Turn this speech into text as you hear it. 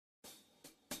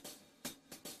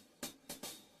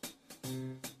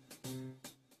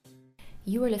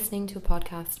You are listening to a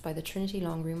podcast by the Trinity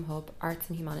Longroom Hub Arts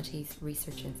and Humanities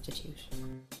Research Institute.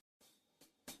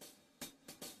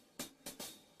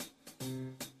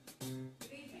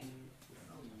 Good evening.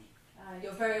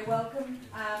 You're very welcome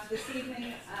this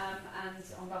evening, and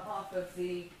on behalf of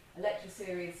the lecture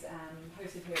series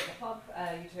hosted here at the Hub,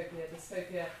 Utopia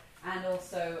Dystopia, and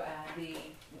also the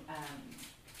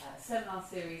seminar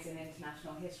series in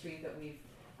international history that we've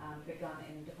begun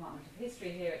in the Department of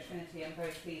History here at Trinity. I'm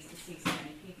very pleased to see so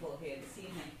many people here this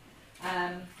evening.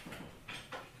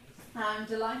 I'm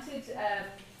delighted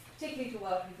particularly to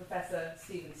welcome Professor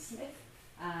Stephen Smith.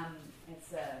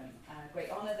 It's a great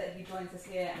honour that he joins us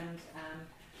here, and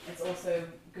it's also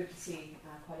good to see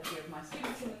quite a few of my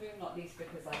students in the room, not least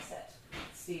because I set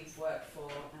Steve's work for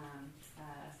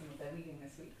some of their reading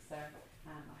this week, so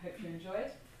I hope you enjoy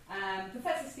it.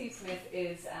 Professor Steve Smith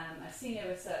is a Senior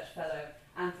Research Fellow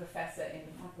and Professor in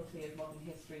the Faculty of Modern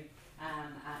History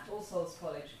at All Souls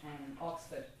College in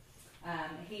Oxford.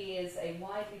 He is a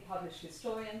widely published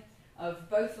historian of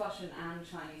both Russian and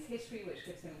Chinese history, which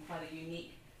gives him quite a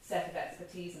unique set of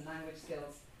expertise and language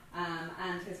skills.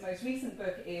 And his most recent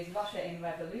book is Russia in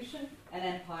Revolution, An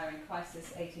Empire in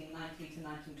Crisis, 1890 to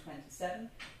 1927,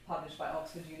 published by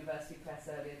Oxford University Press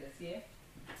earlier this year.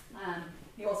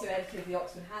 He also edited the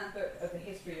Oxford Handbook of the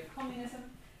History of Communism,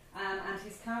 and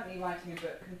he's currently writing a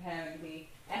book comparing the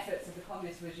efforts of the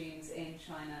communist regimes in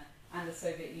China and the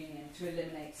Soviet Union to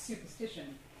eliminate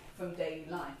superstition from daily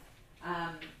life.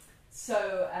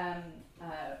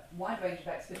 Wide range of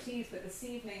expertise, but this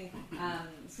evening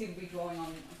Steve will be drawing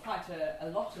on quite a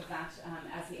lot of that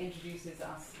as he introduces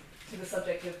us to the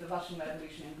subject of the Russian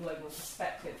Revolution in global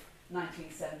perspective,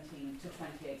 1917 to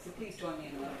 28. So please join me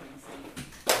in welcoming Steve.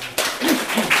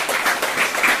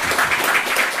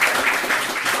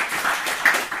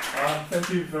 Thank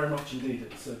you very much indeed.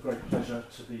 It's a great pleasure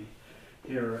to be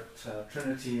here at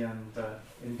Trinity and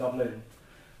in Dublin.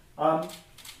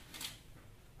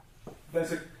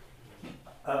 There's a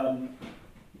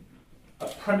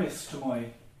premise to my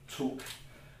talk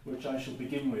which I shall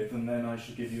begin with, and then I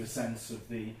shall give you a sense of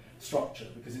the structure,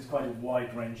 because it's quite a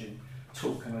wide-ranging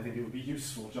talk, and I think it would be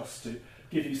useful just to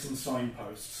give you some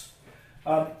signposts.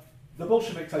 The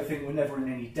Bolsheviks, I think, were never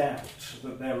in any doubt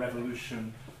that their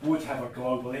revolution would have a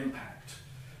global impact.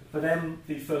 For them,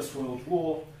 the First World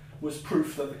War was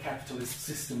proof that the capitalist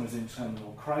system was in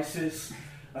terminal crisis,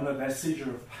 and that their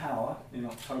seizure of power in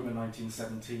October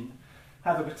 1917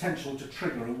 had the potential to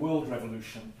trigger a world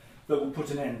revolution that would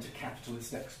put an end to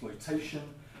capitalist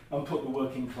exploitation and put the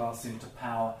working class into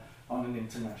power on an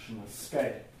international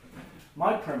scale.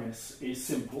 My premise is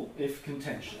simple, if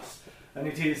contentious, and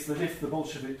it is that if the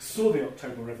Bolsheviks saw the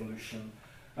October Revolution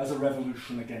as a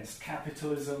revolution against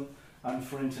capitalism and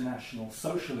for international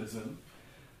socialism,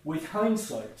 with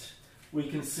hindsight, we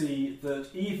can see that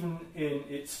even in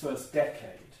its first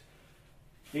decade,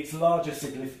 its larger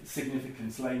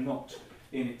significance lay not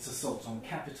in its assault on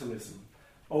capitalism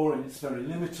or in its very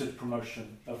limited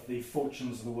promotion of the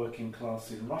fortunes of the working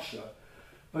class in Russia,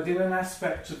 but in an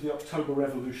aspect of the October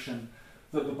Revolution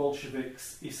that the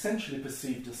Bolsheviks essentially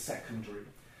perceived as secondary,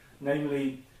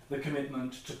 namely the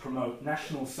commitment to promote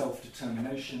national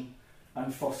self-determination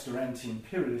and foster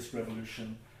anti-imperialist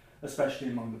revolution, especially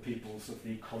among the peoples of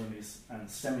the colonies and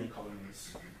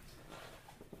semi-colonies.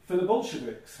 For the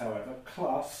Bolsheviks, however,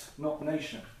 class, not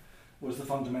nation, was the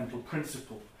fundamental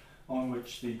principle on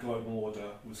which the global order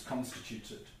was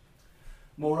constituted.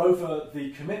 Moreover,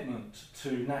 the commitment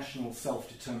to national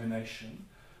self-determination,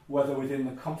 whether within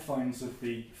the confines of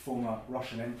the former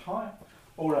Russian Empire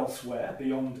or elsewhere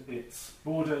beyond its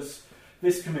borders,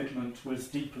 this commitment was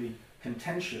deeply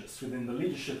contentious within the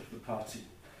leadership of the party,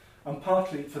 and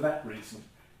partly for that reason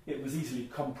it was easily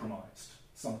compromised,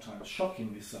 sometimes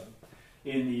shockingly so,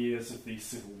 in the years of the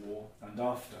Civil War and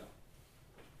after.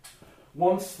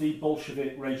 Once the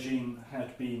Bolshevik regime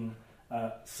had been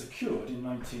secured in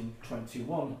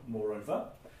 1921, moreover,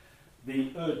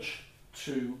 the urge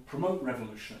to promote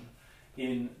revolution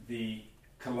in the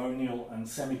colonial and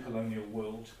semi-colonial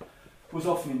world was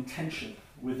often in tension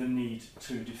with the need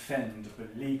to defend a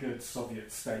beleaguered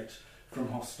Soviet state from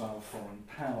hostile foreign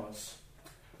powers.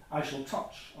 I shall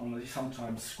touch on the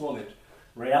sometimes squalid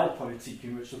realpolitik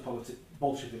in which the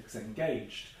Bolsheviks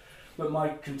engaged, but my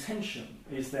contention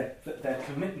is that their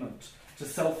commitment to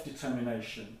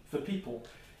self-determination for people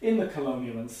in the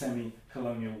colonial and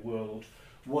semi-colonial world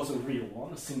was a real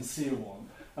one, a sincere one,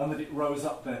 and that it rose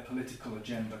up their political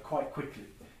agenda quite quickly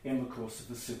in the course of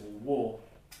the Civil War.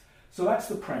 So that's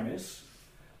the premise.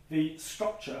 The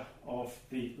structure of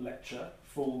the lecture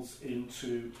falls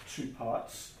into two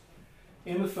parts.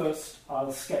 In the first,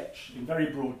 I'll sketch in very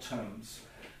broad terms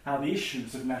how the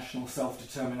issues of national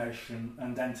self-determination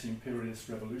and anti-imperialist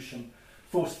revolution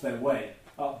forced their way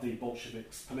up the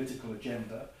Bolsheviks' political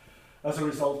agenda as a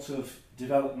result of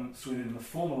developments within the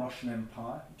former Russian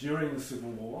Empire during the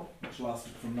Civil War, which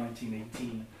lasted from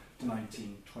 1918 to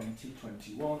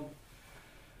 1920-21,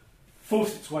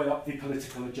 forced its way up the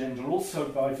political agenda also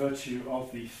by virtue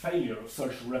of the failure of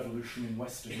social revolution in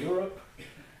Western Europe,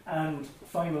 and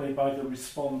finally by the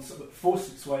response that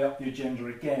forced its way up the agenda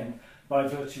again by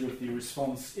virtue of the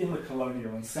response in the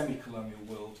colonial and semi-colonial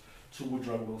world to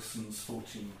Woodrow Wilson's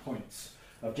 14 points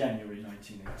of January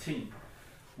 1918,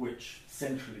 which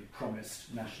centrally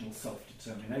promised national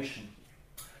self-determination.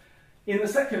 In the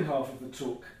second half of the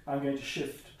talk, I'm going to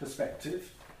shift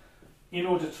perspective in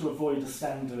order to avoid a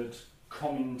standard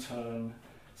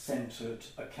Comintern-centred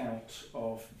account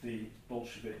of the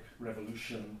Bolshevik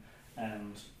Revolution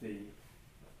and the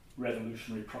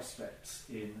revolutionary prospects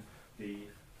in the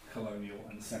colonial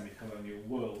and semi-colonial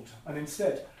world. And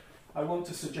instead, I want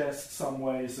to suggest some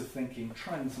ways of thinking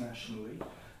transnationally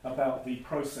about the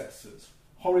processes,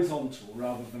 horizontal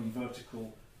rather than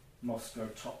vertical Moscow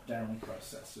top-down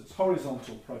processes,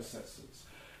 horizontal processes,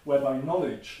 whereby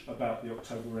knowledge about the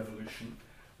October Revolution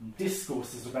and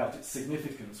discourses about its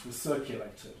significance were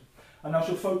circulated. And I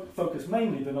shall focus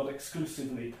mainly, but not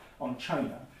exclusively, on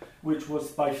China, which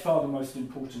was by far the most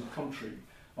important country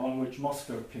on which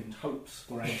Moscow pinned hopes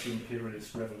for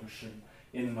anti-imperialist revolution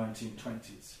in the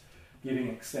 1920s, giving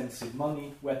extensive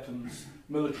money, weapons,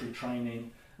 military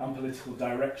training, and political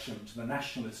direction to the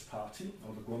Nationalist Party,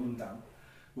 or the Kuomintang,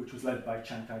 which was led by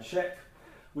Chiang Kai-shek,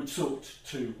 which sought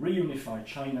to reunify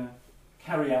China,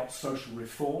 carry out social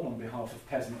reform on behalf of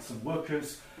peasants and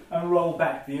workers, and roll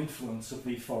back the influence of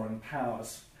the foreign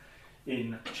powers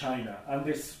in China. And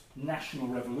this national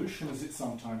revolution, as it's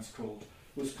sometimes called,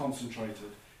 was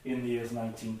concentrated in the years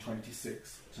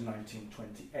 1926 to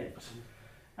 1928.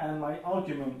 And my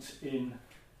argument in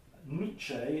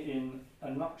Nietzsche, in a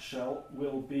nutshell,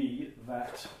 will be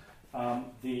that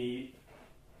the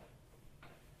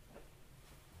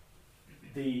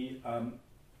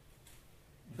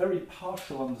very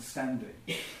partial understanding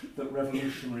that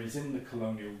revolutionaries in the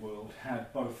colonial world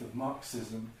had both of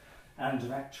Marxism and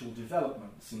of actual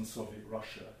developments in Soviet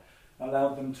Russia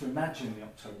allowed them to imagine the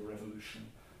October Revolution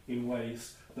in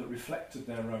ways that reflected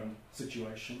their own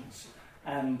situations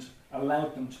and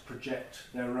allowed them to project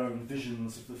their own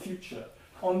visions of the future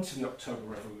onto the October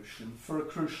Revolution for a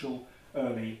crucial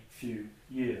early few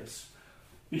years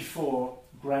before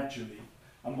gradually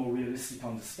a more realistic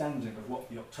understanding of what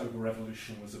the October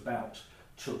Revolution was about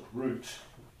took root.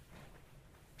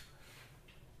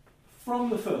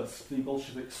 From the first, the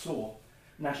Bolsheviks saw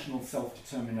national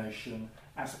self-determination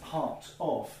as part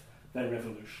of their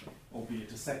revolution,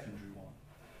 albeit a secondary one.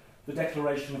 The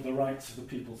Declaration of the Rights of the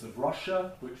Peoples of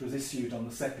Russia, which was issued on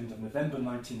the 2nd of November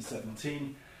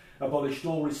 1917, abolished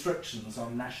all restrictions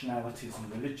on nationalities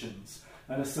and religions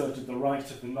and asserted the right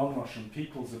of the non-Russian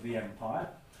peoples of the empire,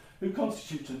 who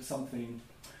constituted something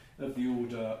of the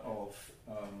order of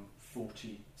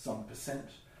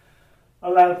 40-some%,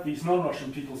 allowed these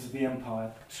non-Russian peoples of the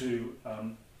empire to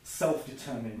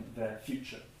self-determine their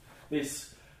future.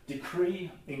 This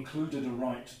decree included a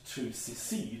right to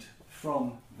secede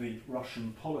from the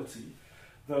Russian polity,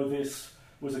 though this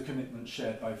was a commitment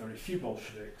shared by very few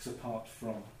Bolsheviks apart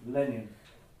from Lenin.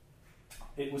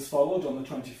 It was followed on the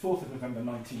 24th of November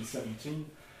 1917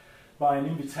 by an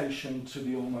invitation to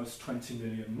the almost 20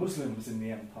 million Muslims in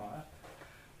the empire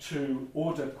to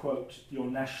order, quote, your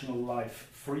national life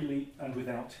freely and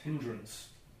without hindrance.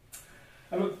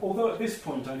 And although at this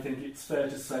point I think it's fair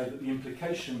to say that the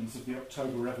implications of the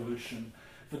October Revolution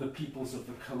for the peoples of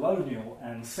the colonial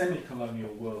and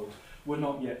semi-colonial world were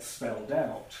not yet spelled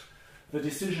out, the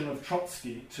decision of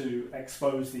Trotsky to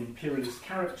expose the imperialist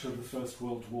character of the First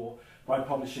World War by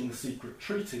publishing the secret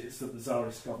treaties that the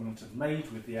Tsarist government had made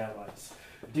with the Allies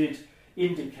did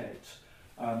indicate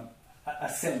a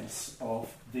sense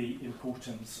of the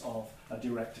importance of a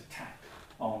direct attack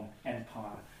on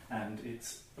empire and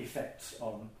its effects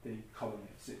on the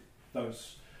colonies.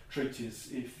 Those treaties,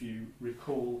 if you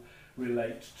recall,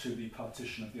 relate to the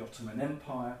partition of the Ottoman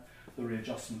Empire, the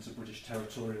readjustment of British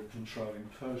territorial control in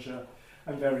Persia,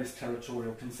 and various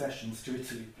territorial concessions to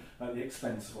Italy at the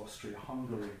expense of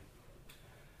Austria-Hungary.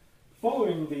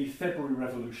 Following the February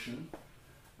Revolution,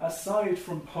 aside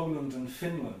from Poland and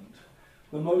Finland,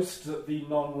 the most that the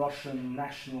non-Russian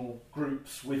national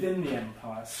groups within the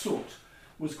empire sought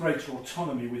was greater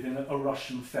autonomy within a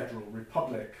Russian federal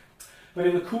republic. But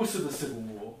in the course of the Civil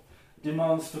War,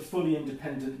 demands for fully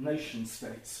independent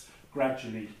nation-states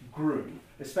gradually grew,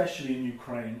 especially in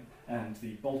Ukraine and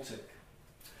the Baltic.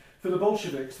 For the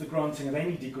Bolsheviks, the granting of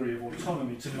any degree of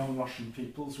autonomy to non-Russian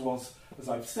peoples was, as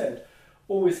I've said,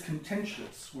 always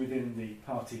contentious within the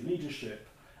party leadership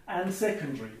and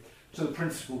secondary to the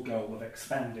principal goal of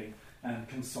expanding and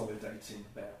consolidating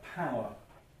their power.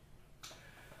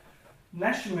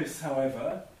 Nationalists,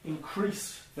 however,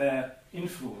 increased their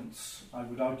influence. I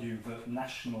would argue that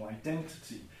national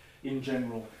identity in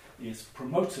general is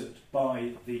promoted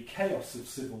by the chaos of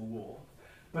civil war,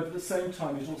 but at the same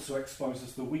time it also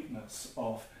exposes the weakness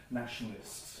of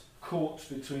nationalists, caught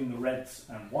between the reds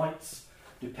and whites,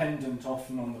 dependent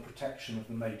often on the protection of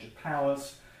the major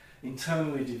powers,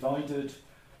 internally divided,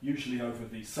 usually over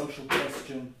the social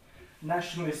question.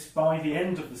 Nationalists, by the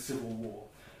end of the Civil War,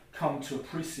 come to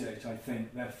appreciate, I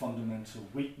think, their fundamental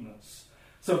weakness.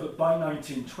 So that by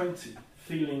 1920,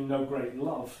 feeling no great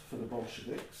love for the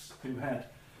Bolsheviks, who had,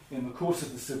 in the course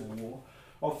of the Civil War,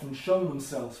 often shown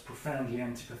themselves profoundly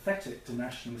antipathetic to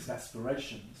nationalist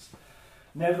aspirations,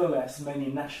 nevertheless, many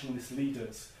nationalist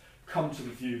leaders come to the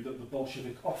view that the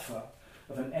Bolshevik offer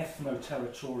of an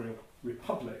ethno-territorial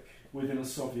republic within a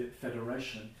Soviet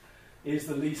federation is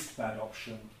the least bad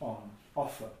option on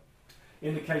offer.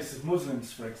 In the case of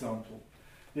Muslims, for example,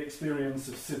 the experience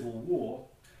of civil war,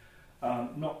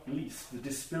 not least the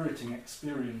dispiriting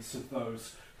experience of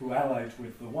those who allied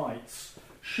with the whites,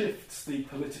 shifts the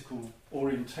political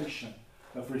orientation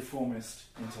of reformist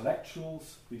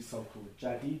intellectuals, these so-called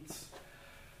Jadids,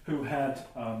 who had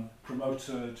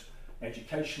promoted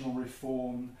educational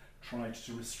reform, tried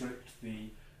to restrict the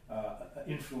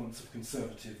influence of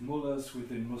conservative mullahs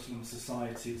within Muslim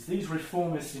societies. These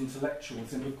reformist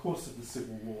intellectuals, in the course of the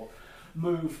Civil War,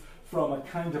 move from a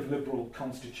kind of liberal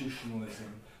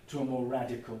constitutionalism to a more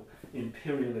radical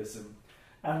imperialism.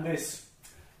 And this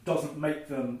doesn't make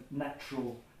them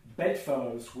natural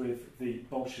bedfellows with the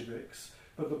Bolsheviks,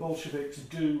 but the Bolsheviks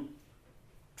do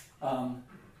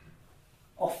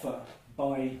offer,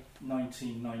 by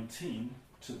 1919,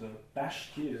 to the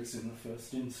Bashkirs in the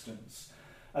first instance,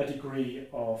 a degree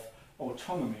of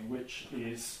autonomy which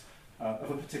is of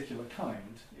a particular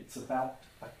kind. It's about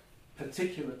a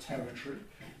particular territory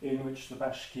in which the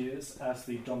Bashkirs, as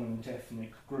the dominant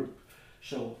ethnic group,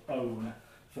 shall own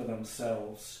for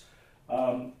themselves.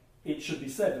 It should be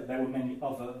said that there were many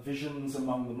other visions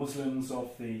among the Muslims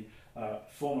of the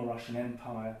former Russian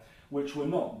Empire which were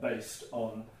not based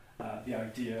on the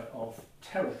idea of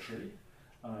territory.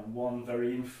 One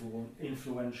very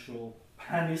influential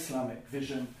pan-Islamic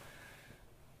vision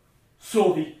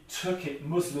saw the Turkic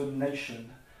Muslim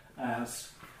nation as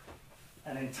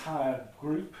an entire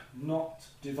group, not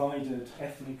divided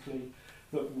ethnically,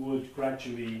 that would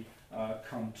gradually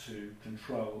come to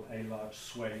control a large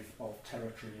swathe of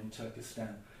territory in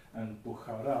Turkestan and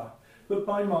Bukhara. But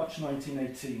by March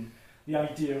 1918, the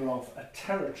idea of a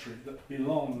territory that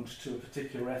belonged to a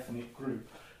particular ethnic group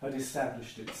had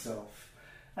established itself.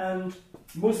 And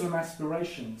Muslim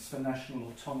aspirations for national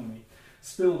autonomy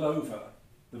spilled over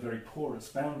the very porous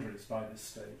boundaries by this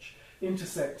stage,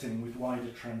 intersecting with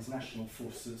wider transnational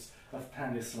forces of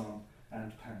pan-Islam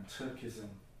and pan-Turkism.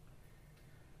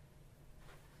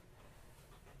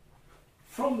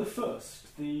 From the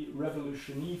first, the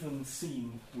revolution, even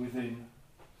seen within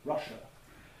Russia,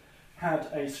 had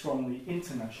a strongly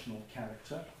international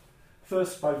character,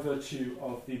 first by virtue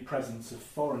of the presence of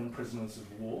foreign prisoners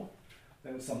of war.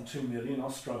 There were some 2 million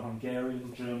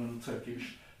Austro-Hungarian, German,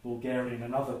 Turkish, Bulgarian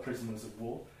and other prisoners of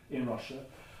war in Russia,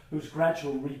 whose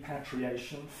gradual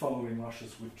repatriation following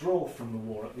Russia's withdrawal from the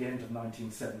war at the end of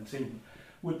 1917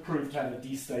 would prove to have a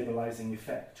destabilising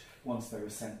effect once they were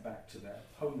sent back to their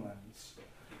homelands.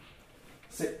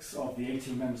 6 of the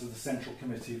 18 members of the Central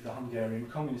Committee of the Hungarian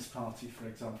Communist Party, for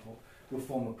example, were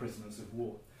former prisoners of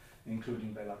war,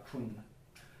 including Bela Kun.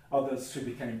 Others who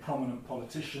became prominent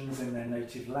politicians in their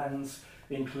native lands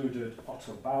included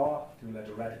Otto Bauer, who led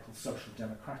a radical social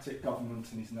democratic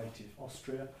government in his native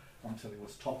Austria until he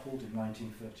was toppled in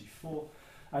 1934,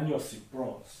 and Josip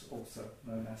Broz, also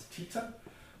known as Tito,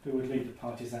 who would lead the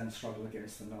partisan struggle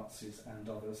against the Nazis and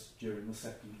others during the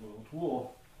Second World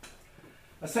War.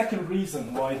 A second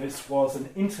reason why this was an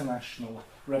international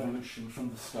revolution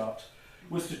from the start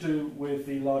was to do with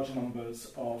the large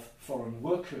numbers of foreign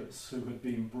workers who had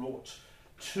been brought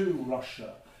to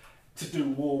Russia to do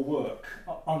war work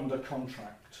under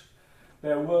contract.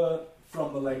 There were,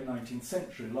 from the late 19th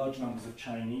century, large numbers of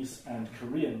Chinese and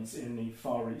Koreans in the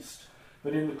Far East,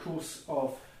 but in the course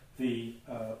of the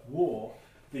war,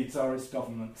 the Tsarist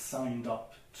government signed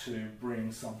up to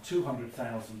bring some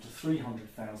 200,000 to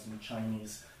 300,000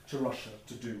 Chinese to Russia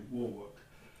to do war work.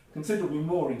 considerably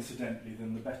more incidentally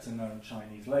than the better-known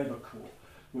Chinese Labour Corps,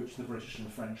 which the British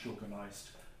and French organised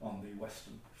on the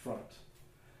Western Front.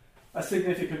 A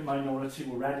significant minority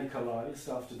were radicalised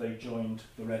after they joined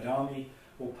the Red Army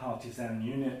or partisan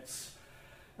units,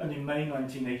 and in May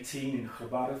 1918 in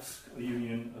Khabarovsk, a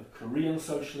union of Korean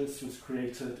socialists was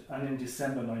created, and in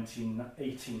December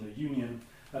 1918 a union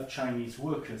of Chinese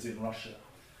workers in Russia,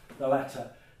 the latter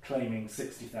claiming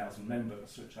 60,000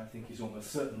 members, which I think is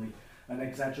almost certainly an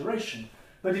exaggeration,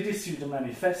 but it issued a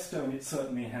manifesto and it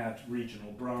certainly had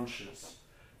regional branches.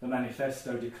 The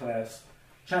manifesto declares,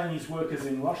 Chinese workers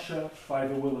in Russia, by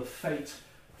the will of fate,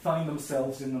 find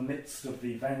themselves in the midst of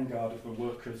the vanguard of the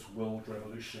workers' world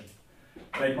revolution.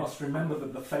 They must remember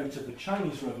that the fate of the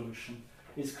Chinese Revolution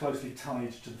is closely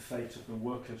tied to the fate of the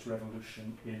workers'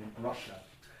 revolution in Russia.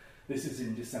 This is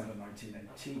in December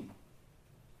 1918.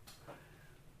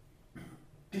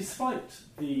 Despite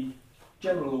the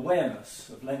general awareness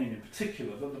of Lenin in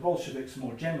particular, but the Bolsheviks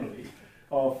more generally,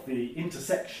 of the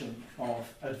intersection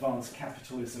of advanced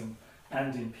capitalism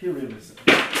and imperialism,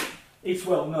 it's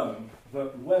well known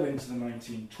that well into the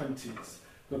 1920s,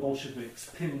 the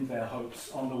Bolsheviks pinned their hopes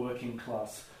on the working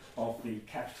class of the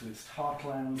capitalist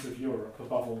heartlands of Europe,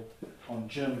 above all on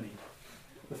Germany.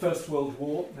 The First World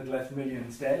War had left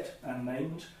millions dead and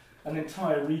maimed, and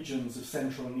entire regions of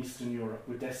Central and Eastern Europe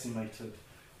were decimated,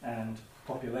 and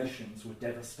populations were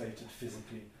devastated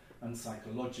physically and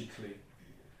psychologically.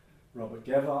 Robert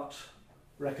Gewart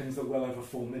reckons that well over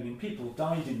 4 million people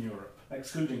died in Europe,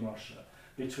 excluding Russia,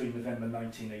 between November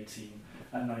 1918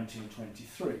 and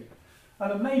 1923.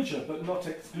 And a major but not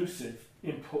exclusive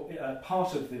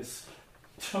part of this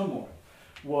turmoil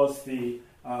was the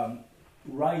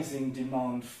rising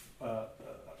demand,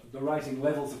 the rising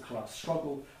levels of class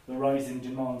struggle, the rising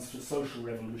demands for social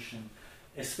revolution,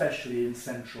 especially in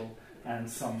Central and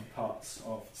some parts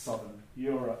of Southern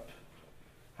Europe.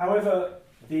 However,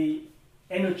 the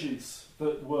energies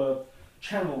that were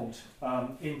channeled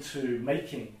into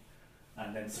making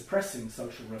and then suppressing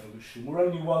social revolution were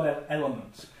only one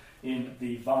element in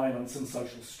the violence and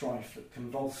social strife that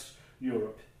convulsed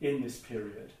Europe in this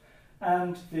period.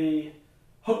 And the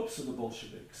hopes of the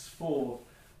Bolsheviks for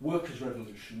workers'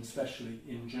 revolution, especially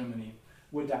in Germany,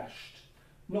 were dashed.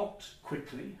 Not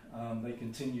quickly, they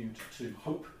continued to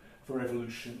hope for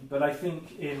revolution, but I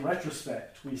think in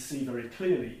retrospect we see very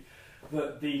clearly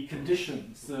that the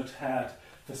conditions that had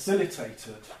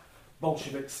facilitated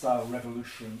Bolshevik-style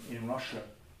revolution in Russia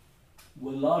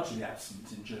were largely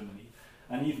absent in Germany,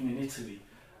 and even in Italy,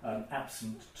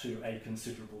 absent to a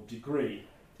considerable degree.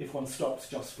 If one stops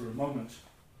just for a moment,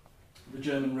 the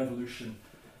German Revolution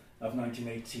of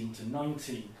 1918 to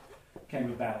 19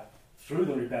 came about through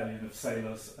the rebellion of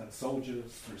sailors and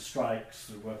soldiers, through strikes,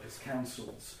 through workers'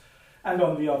 councils, and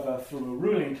on the other, through a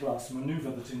ruling class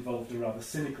manoeuvre that involved a rather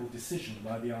cynical decision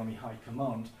by the Army High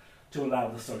Command to allow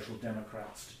the Social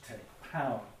Democrats to take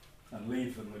power and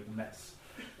leave them with the mess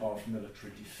of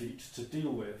military defeat to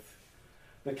deal with.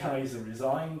 The Kaiser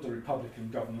resigned, the Republican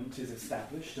government is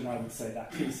established, and I would say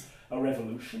that is a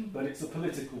revolution, but it's a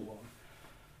political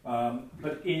one.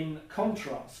 But in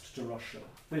contrast to Russia,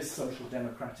 this social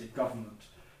democratic government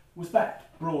was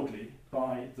backed broadly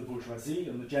by the bourgeoisie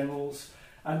and the generals,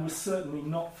 and was certainly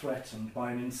not threatened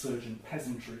by an insurgent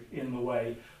peasantry in the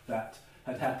way that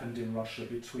had happened in Russia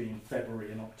between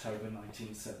February and October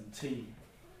 1917.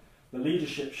 The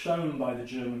leadership shown by the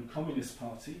German Communist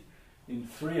Party in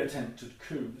 3 attempted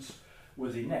coups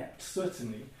was inept,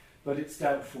 certainly, but it's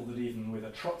doubtful that even with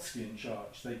a Trotsky in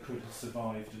charge they could have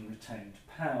survived and retained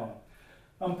power.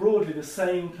 And broadly the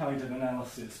same kind of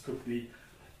analysis could be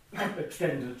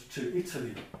extended to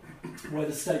Italy, where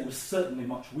the state was certainly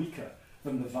much weaker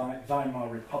than the Weimar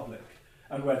Republic,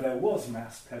 and where there was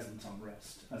mass peasant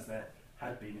unrest, as there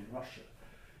had been in Russia.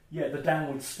 Yet the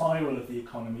downward spiral of the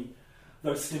economy,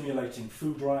 though stimulating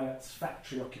food riots,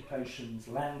 factory occupations,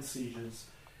 land seizures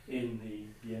in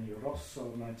the Biennio Rosso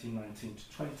of 1919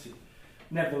 to 20,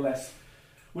 nevertheless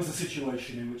was a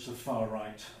situation in which the far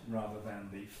right, rather than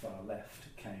the far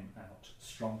left, came out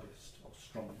strongest or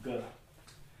stronger.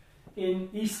 In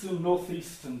Eastern,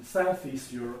 Northeast and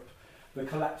Southeast Europe, the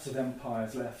collapse of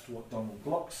empires left what Donald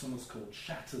Bloxham has called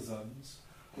shatter zones,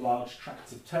 large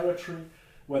tracts of territory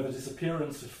where the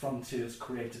disappearance of frontiers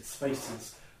created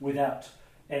spaces without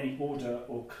any order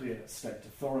or clear state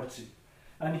authority.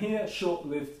 And here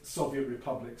short-lived Soviet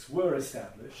republics were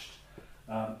established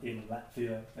in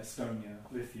Latvia, Estonia,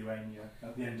 Lithuania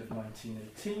at the end of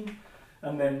 1918,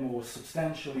 and then more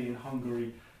substantially in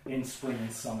Hungary in spring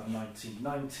and summer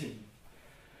 1919.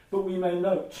 But we may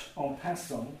note, en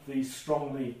passant, the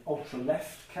strongly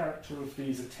ultra-left character of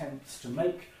these attempts to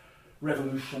make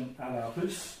Revolution à la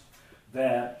Russe,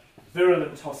 their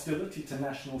virulent hostility to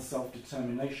national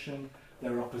self-determination,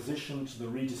 their opposition to the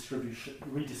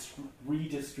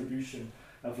redistribution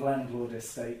of landlord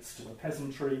estates to the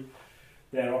peasantry,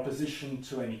 their opposition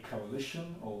to any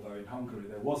coalition, although in Hungary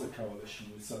there was a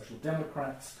coalition with Social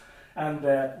Democrats, and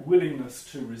their willingness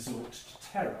to resort to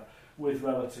terror with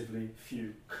relatively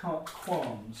few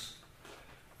qualms.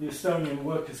 The Estonian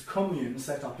Workers' Commune,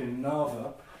 set up in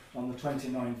Narva on the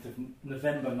 29th of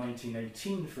November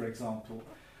 1918, for example,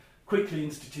 quickly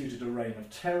instituted a reign of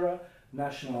terror,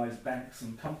 nationalised banks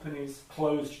and companies,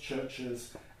 closed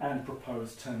churches, and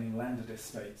proposed turning landed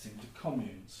estates into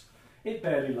communes. It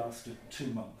barely lasted 2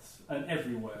 months, and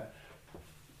everywhere,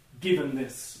 given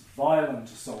this violent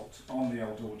assault on the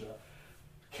old order,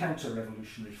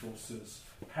 counter-revolutionary forces,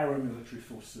 paramilitary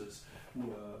forces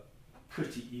were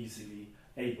pretty easily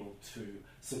able to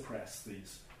suppress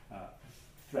these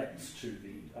threats to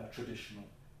the traditional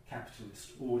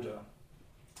capitalist order.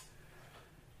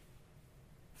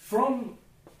 From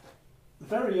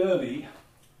very early,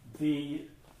 the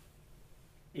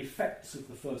effects of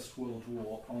the First World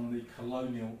War on the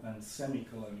colonial and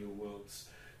semi-colonial worlds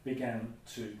began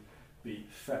to be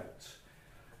felt.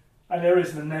 And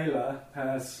Erez Menela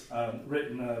has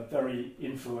written a very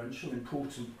influential,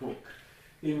 important book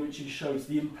in which he shows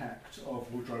the impact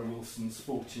of Woodrow Wilson's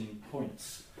 14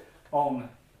 points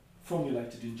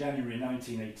formulated in January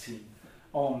 1918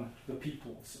 on the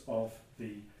peoples of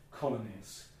the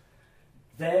colonies.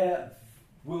 There,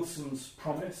 Wilson's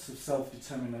promise of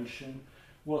self-determination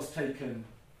was taken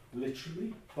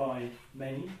literally by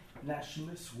many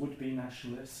nationalists, would-be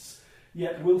nationalists,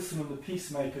 yet Wilson and the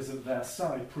peacemakers at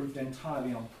Versailles proved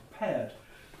entirely unprepared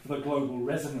for the global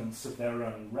resonance of their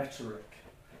own rhetoric.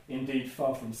 Indeed,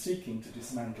 far from seeking to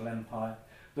dismantle empire,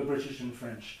 the British and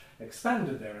French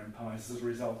expanded their empires as a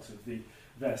result of the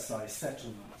Versailles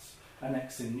settlements,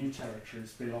 annexing new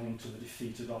territories belonging to the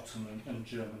defeated Ottoman and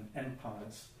German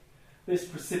empires. This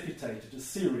precipitated a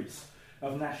series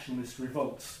of nationalist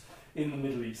revolts in the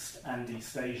Middle East and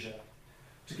East Asia.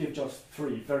 To give just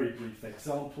 3 very brief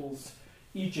examples,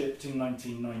 Egypt in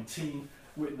 1919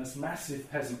 witnessed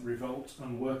massive peasant revolt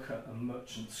and worker and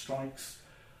merchant strikes,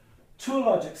 to a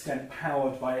large extent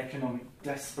powered by economic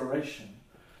desperation,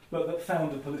 but that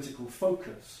found a political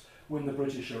focus when the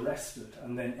British arrested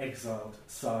and then exiled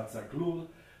Saad Zaghloul,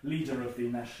 leader of the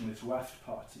nationalist Wafd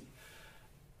party.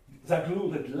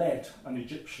 Zaghloul had led an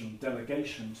Egyptian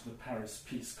delegation to the Paris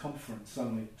Peace Conference,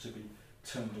 only to be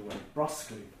turned away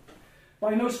brusquely.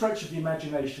 By no stretch of the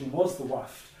imagination was the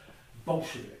Wafd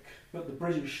Bolshevik, but the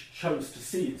British chose to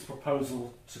see its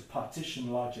proposal to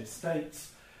partition large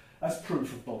estates as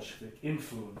proof of Bolshevik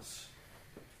influence.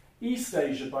 East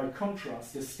Asia, by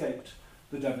contrast, escaped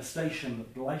the devastation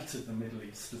that blighted the Middle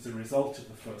East as a result of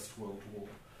the First World War,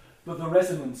 but the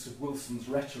resonance of Wilson's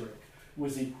rhetoric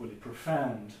was equally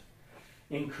profound.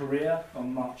 In Korea,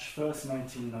 on March 1st,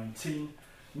 1919,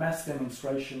 mass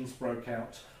demonstrations broke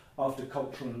out after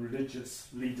cultural and religious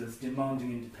leaders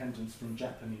demanding independence from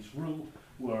Japanese rule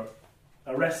were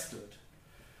arrested.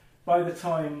 By the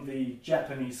time the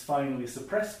Japanese finally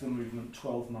suppressed the movement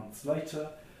 12 months later,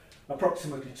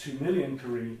 approximately 2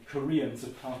 million Koreans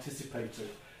had participated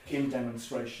in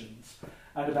demonstrations,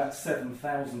 and about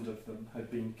 7,000 of them had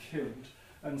been killed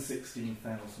and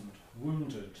 16,000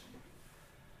 wounded.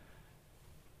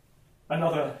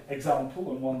 Another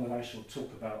example, and one that I shall talk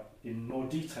about in more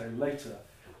detail later,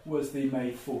 was the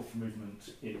May 4th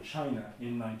movement in China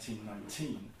in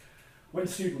 1919, when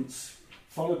students,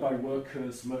 followed by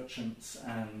workers, merchants,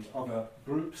 and other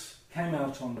groups, came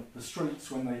out on the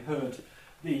streets when they heard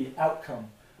the outcome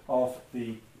of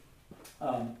the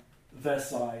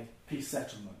Versailles peace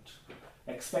settlement,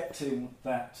 expecting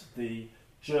that the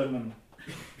German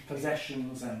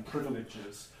possessions and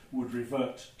privileges would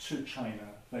revert to China.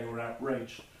 They were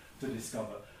outraged to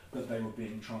discover that they were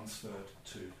being transferred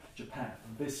to Japan.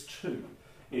 And this too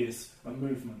is a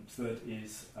movement that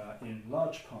is in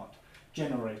large part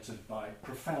generated by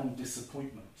profound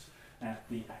disappointment at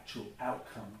the actual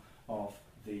outcome of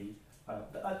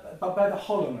by the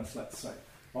hollowness, let's say,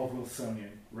 of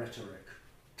Wilsonian rhetoric.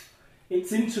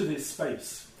 It's into this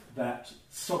space that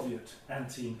Soviet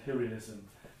anti-imperialism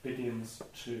begins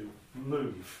to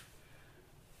move.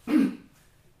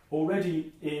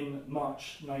 Already in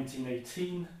March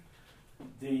 1918,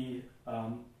 the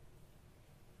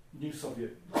new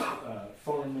Soviet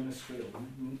Foreign Ministry, or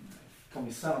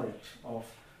Commissariat of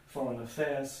Foreign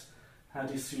Affairs,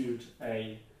 had issued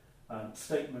a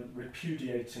statement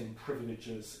repudiating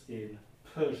privileges in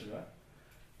Persia.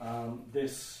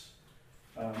 This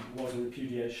was a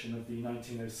repudiation of the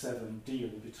 1907 deal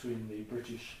between the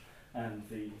British and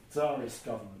the Tsarist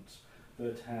government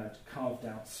that had carved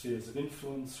out spheres of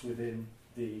influence within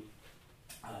the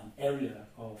area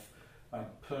of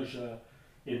Persia,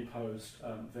 imposed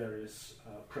various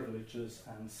privileges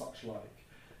and such like.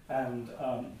 And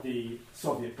the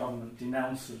Soviet government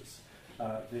denounces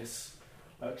this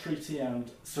treaty and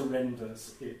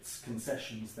surrenders its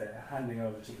concessions there, handing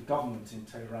over to the government in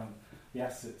Tehran the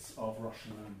assets of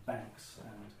Russian-owned banks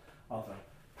and other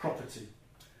property.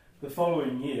 The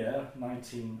following year,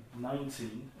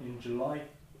 1919, in July,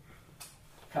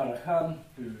 Karakhan,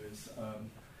 who is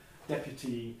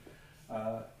deputy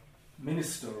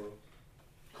minister or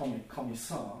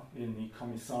commissar in the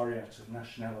Commissariat of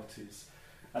Nationalities,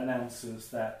 announces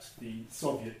that the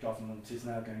Soviet government is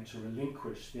now going to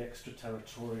relinquish the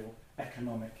extraterritorial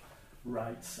economic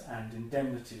rights and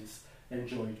indemnities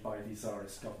enjoyed by the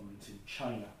Tsarist government in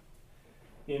China.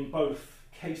 In both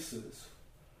cases,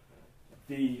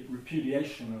 the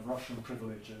repudiation of Russian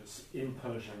privileges in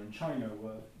Persia and China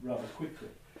were rather quickly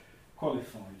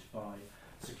qualified by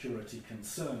security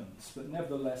concerns, but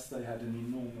nevertheless they had an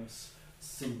enormous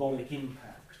symbolic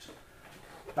impact.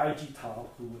 Bai Jitao,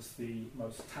 who was the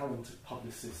most talented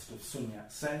publicist of Sun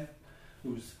Yat-sen,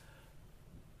 whose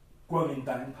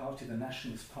Kuomintang party, the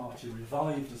Nationalist Party,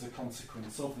 revived as a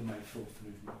consequence of the May 4th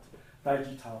movement, Bai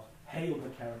Jitao hailed the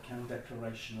Karakhan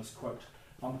Declaration as, quote,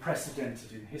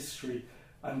 unprecedented in history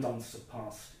and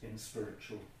unsurpassed in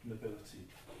spiritual nobility.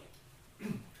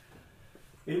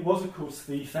 It was, of course,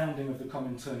 the founding of the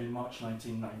Comintern in March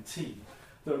 1919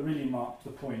 that really marked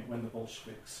the point when the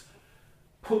Bolsheviks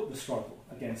put the struggle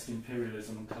against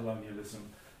imperialism and colonialism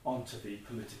onto the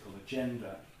political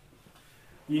agenda.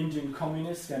 The Indian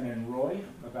communist M.N. Roy,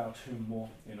 about whom more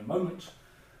in a moment,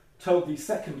 told the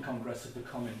Second Congress of the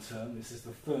Comintern, this is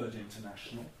the Third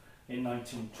International, in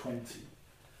 1920,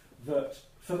 that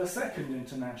for the Second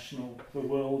International, the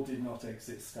world did not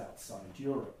exist outside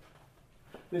Europe.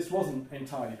 This wasn't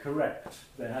entirely correct.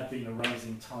 There had been a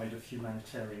rising tide of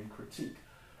humanitarian critique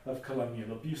of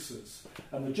colonial abuses,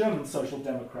 and the German Social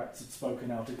Democrats had spoken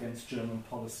out against German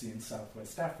policy in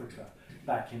Southwest Africa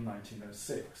back in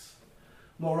 1906.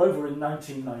 Moreover, in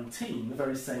 1919, the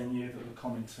very same year that the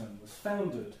Comintern was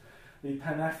founded, the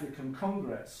Pan-African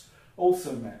Congress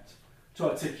also met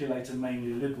to articulate a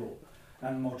mainly liberal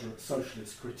and moderate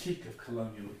socialist critique of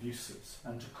colonial abuses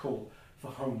and to call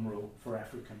for home rule for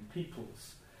African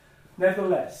peoples.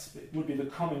 Nevertheless, it would be the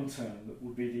Comintern that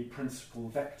would be the principal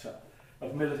vector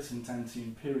of militant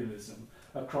anti-imperialism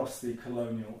across the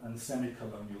colonial and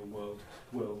semi-colonial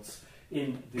worlds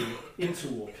in the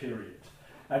interwar period.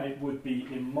 And it would be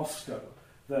in Moscow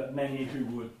that many who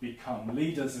would become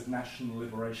leaders of national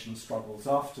liberation struggles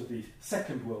after the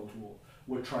Second World War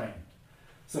were trained.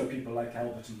 So people like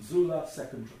Albert Nzula,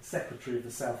 Secretary of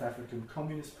the South African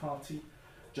Communist Party,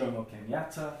 Jomo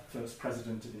Kenyatta, first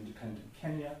President of independent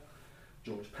Kenya,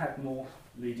 George Padmore,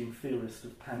 leading theorist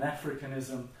of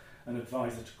Pan-Africanism and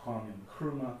advisor to Kwame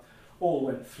Nkrumah, all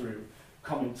went through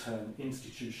Comintern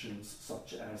institutions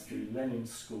such as the Lenin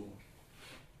School.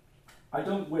 I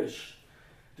don't wish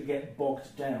to get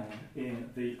bogged down in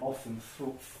the often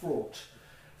fraught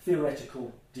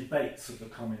theoretical debates of the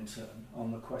Comintern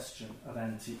on the question of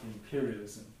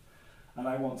anti-imperialism, and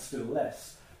I want still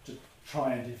less to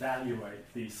try and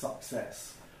evaluate the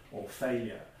success or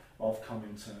failure of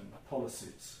Comintern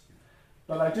policies.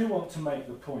 But I do want to make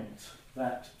the point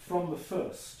that from the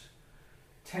first,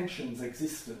 tensions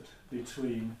existed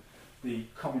between the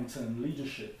Comintern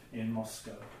leadership in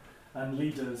Moscow and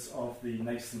leaders of the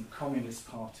nascent communist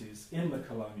parties in the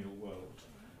colonial world.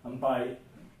 And by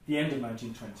the end of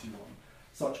 1921,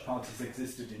 such parties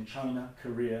existed in China,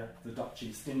 Korea, the Dutch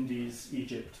East Indies,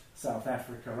 Egypt, South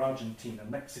Africa, Argentina,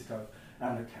 Mexico,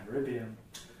 and the Caribbean.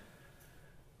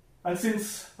 And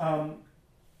since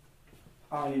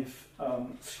I've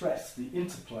stressed the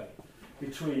interplay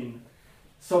between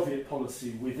Soviet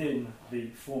policy within the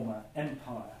former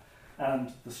empire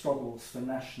and the struggles for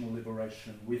national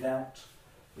liberation without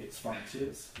its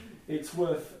frontiers, it's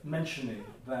worth mentioning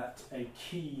that a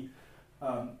key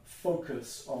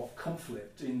focus of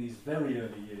conflict in these very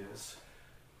early years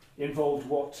involved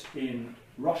what in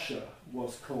Russia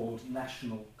was called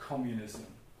national communism.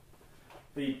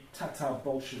 The Tatar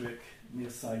Bolshevik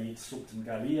Mirsaid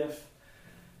Sultangaliev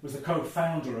was the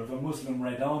co-founder of a Muslim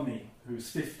Red Army whose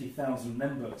 50,000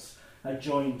 members had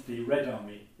joined the Red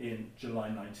Army in July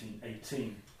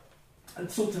 1918. And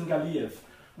Sultangaliev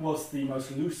was the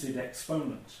most lucid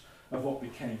exponent of what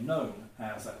became known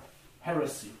as a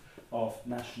heresy of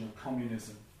national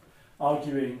communism,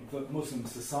 arguing that Muslim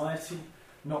society,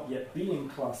 not yet being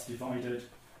class divided,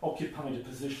 occupied a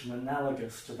position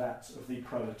analogous to that of the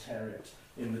proletariat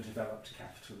in the developed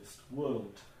capitalist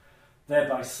world,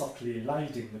 thereby subtly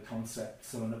eliding the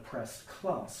concepts of an oppressed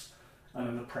class and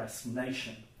an oppressed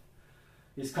nation.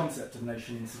 His concept of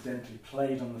nation incidentally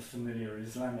played on the familiar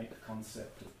Islamic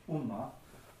concept of Ummah,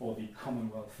 or the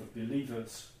Commonwealth of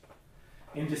Believers.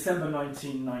 In December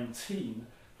 1919,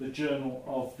 the Journal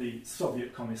of the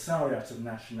Soviet Commissariat of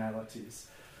Nationalities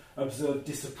observed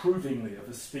disapprovingly of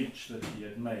a speech that he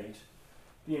had made.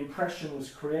 The impression was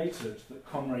created that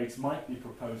comrades might be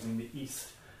proposing the East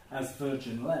as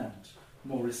virgin land,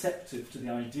 more receptive to the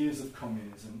ideas of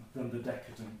communism than the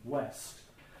decadent West.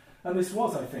 And this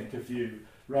was, I think, a view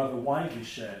rather widely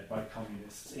shared by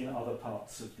communists in other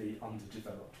parts of the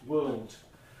underdeveloped world.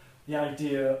 The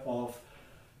idea of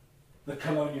the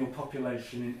colonial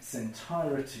population in its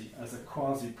entirety as a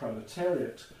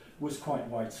quasi-proletariat was quite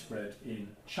widespread in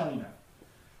China.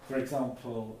 For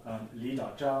example, Li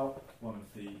Dazhao, one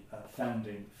of the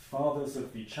founding fathers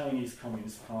of the Chinese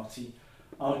Communist Party,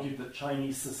 argued that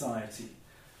Chinese society,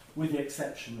 with the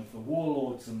exception of the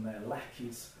warlords and their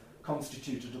lackeys,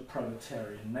 constituted a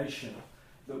proletarian nation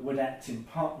that would act in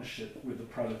partnership with the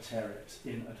proletariat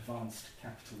in advanced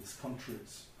capitalist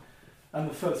countries. And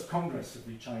the first Congress of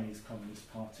the Chinese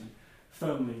Communist Party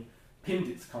firmly pinned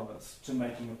its colours to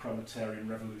making a proletarian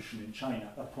revolution in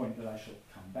China, a point that I shall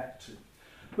come back to.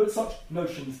 But such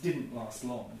notions didn't last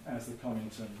long as the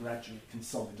Comintern gradually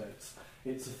consolidates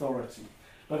its authority.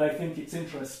 But I think it's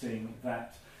interesting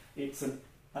that it's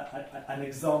an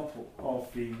example of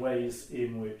the ways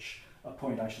in which, a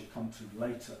point I shall come to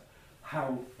later,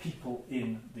 how people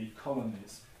in the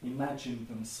colonies imagined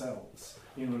themselves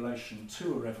in relation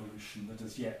to a revolution that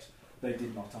as yet they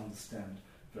did not understand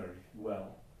very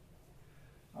well.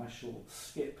 I shall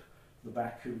skip the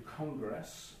Baku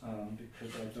Congress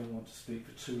because I don't want to speak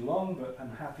for too long, but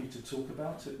I'm happy to talk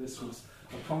about it. This was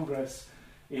a congress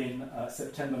in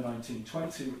September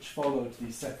 1920, which followed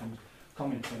the Second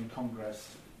Comintern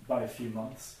Congress by a few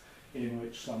months, in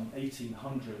which some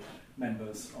 1,800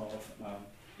 members of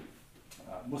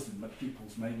Muslim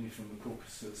peoples, mainly from the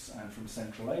Caucasus and from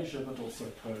Central Asia, but also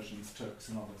Persians, Turks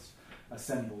and others,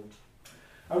 assembled.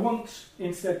 I want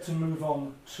instead to move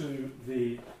on to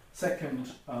the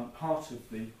second part of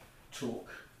the talk.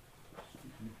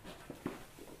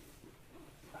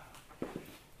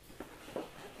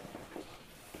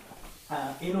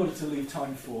 In order to leave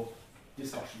time for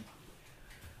discussion.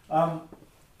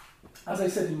 As I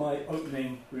said in my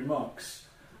opening remarks,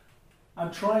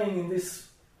 I'm trying in this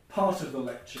part of the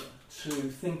lecture to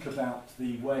think about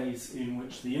the ways in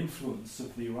which the influence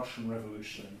of the Russian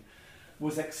Revolution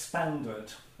was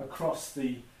expanded across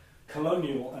the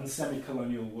colonial and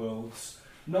semi-colonial worlds,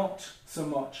 not so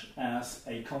much as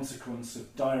a consequence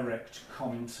of direct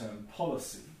Comintern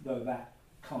policy, though that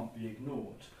can't be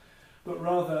ignored, but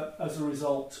rather as a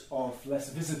result of less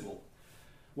visible,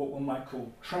 what one might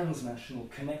call transnational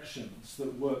connections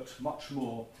that worked much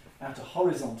more at a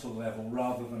horizontal level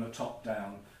rather than a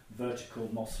top-down, vertical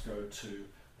Moscow to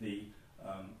the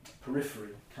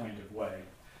periphery kind of way.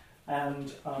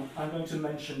 And I'm going to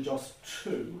mention just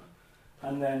two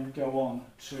and then go on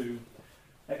to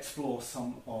explore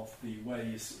some of the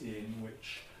ways in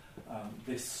which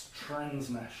this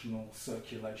transnational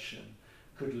circulation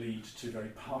could lead to very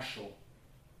partial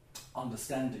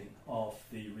understanding of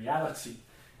the reality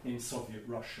in Soviet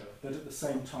Russia, but at the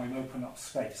same time open up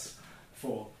space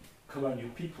for colonial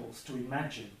peoples to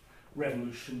imagine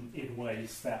revolution in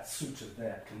ways that suited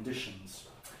their conditions.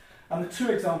 And the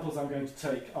two examples I'm going to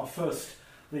take are first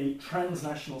the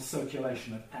transnational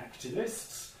circulation of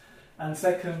activists, and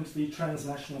second, the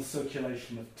transnational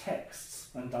circulation of texts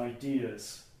and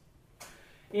ideas.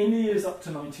 In the years up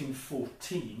to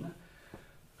 1914,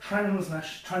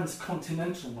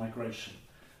 transcontinental migration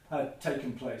had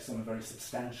taken place on a very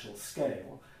substantial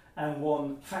scale, and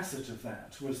one facet of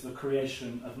that was the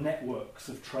creation of networks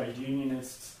of trade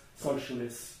unionists,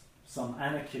 socialists, some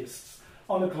anarchists,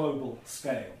 on a global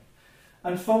scale.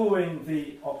 And following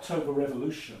the October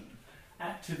Revolution,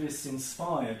 activists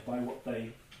inspired by what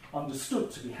they understood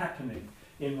to be happening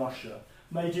in Russia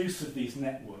made use of these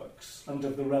networks and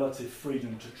of the relative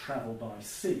freedom to travel by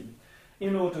sea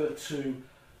in order to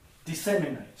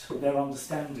disseminate their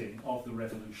understanding of the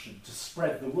revolution, to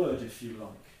spread the word, if you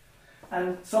like,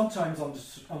 and sometimes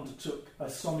undertook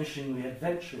astonishingly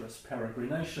adventurous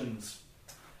peregrinations.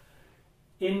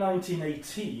 In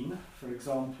 1918, for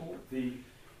example, the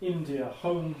India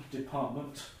Home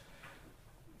Department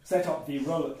set up the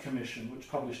Rowlatt Commission, which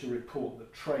published a report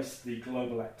that traced the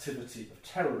global activity of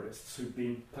terrorists who'd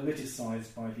been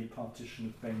politicised by the partition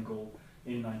of Bengal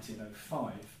in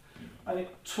 1905. And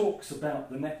it talks about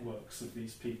the networks of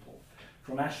these people,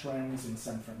 from ashrams in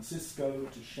San Francisco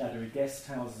to shadowy guest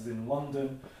houses in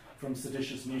London, from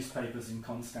seditious newspapers in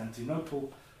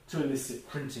Constantinople to illicit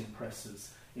printing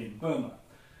presses in Burma.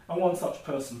 And one such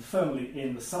person firmly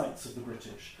in the sights of the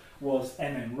British was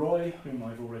M.N. Roy, whom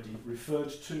I've already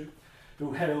referred to,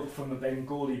 who hailed from a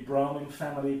Bengali Brahmin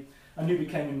family and who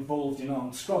became involved in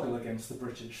armed struggle against the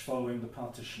British following the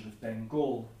partition of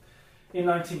Bengal. In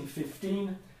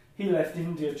 1915, he left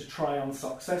India to try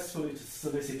unsuccessfully to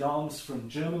solicit arms from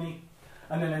Germany,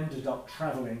 and then ended up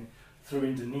travelling through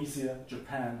Indonesia,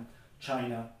 Japan,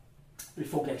 China,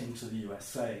 before getting to the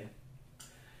USA.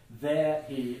 There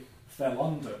he fell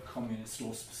under communist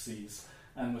auspices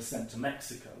and was sent to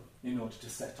Mexico in order to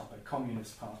set up a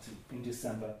communist party in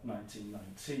December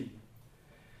 1919.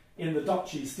 In the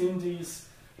Dutch East Indies,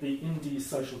 the Indies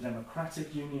Social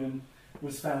Democratic Union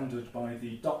was founded by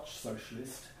the Dutch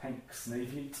socialist Henk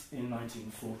Sneevliet in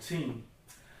 1914.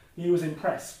 He was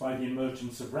impressed by the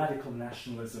emergence of radical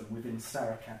nationalism within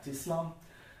Sarakat Islam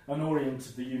and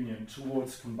oriented the union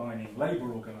towards combining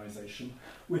labour organisation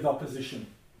with opposition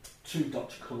to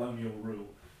Dutch colonial rule,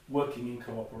 working in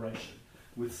cooperation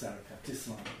with Sarakat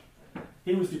Islam.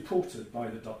 He was deported by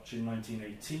the Dutch in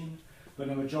 1918, but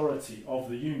a majority of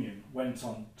the union went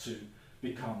on to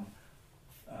become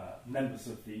members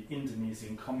of the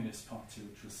Indonesian Communist Party,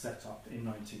 which was set up in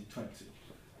 1920.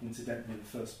 Incidentally,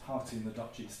 the first party in the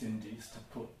Dutch East Indies to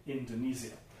put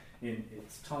Indonesia in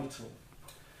its title.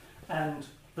 And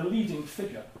the leading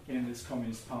figure in this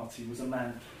Communist Party was a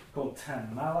man called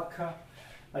Tan Malaka,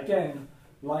 again,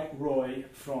 like Roy,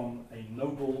 from a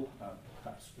noble,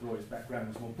 perhaps Roy's background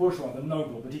was more bourgeois than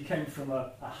noble, but he came from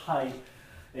a high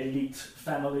elite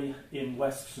family in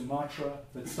West Sumatra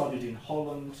that studied in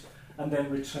Holland and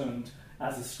then returned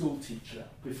as a school teacher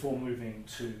before moving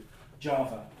to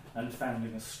Java and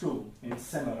founding a school in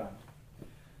Semarang.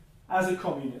 As a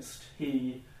communist,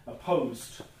 he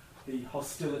opposed the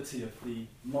hostility of the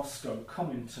Moscow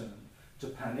Comintern to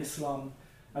Pan-Islam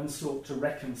and sought to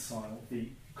reconcile the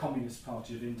Communist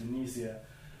Party of Indonesia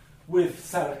with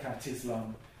Sarakat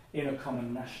Islam in a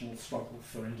common national struggle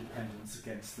for independence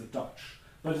against the Dutch.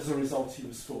 But as a result, he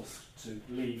was forced to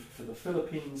leave for the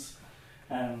Philippines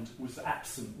and was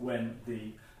absent when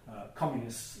the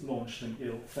communists launched an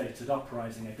ill-fated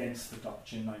uprising against the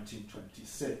Dutch in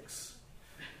 1926.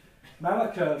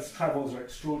 Malaka's travels are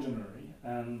extraordinary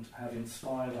and have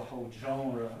inspired a whole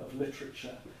genre of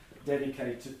literature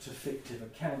dedicated to fictive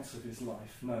accounts of his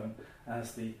life, known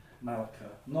as the Malaka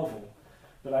novel.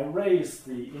 But I raise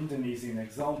the Indonesian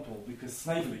example because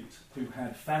Sneevliet, who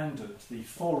had founded the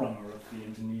forerunner of the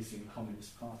Indonesian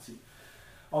Communist Party,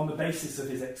 on the basis of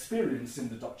his experience in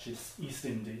the Dutch East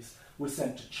Indies, was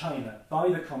sent to China by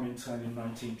the Comintern in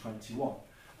 1921,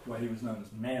 where he was known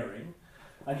as Mering,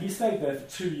 and he stayed there for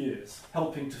 2 years,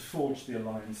 helping to forge the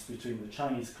alliance between the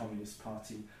Chinese Communist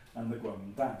Party and the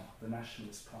Kuomintang, the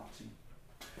Nationalist Party.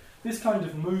 This kind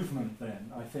of movement,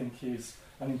 then, I think, is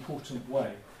an important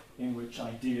way in which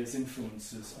ideas,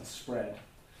 influences are spread.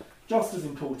 Just as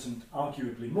important,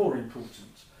 arguably more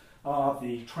important, are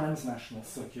the transnational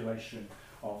circulation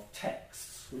of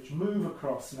texts which move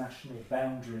across national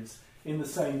boundaries in the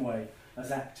same way as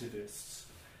activists.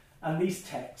 And these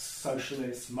texts,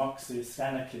 socialists, Marxists,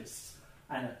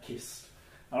 anarchists,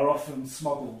 are often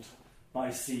smuggled by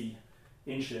sea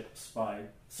in ships by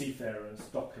seafarers,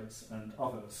 dockers and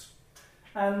others.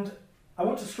 And I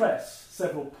want to stress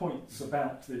several points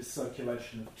about this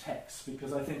circulation of texts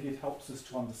because I think it helps us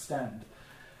to understand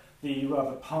the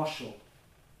rather partial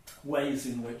ways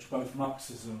in which both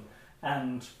Marxism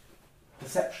and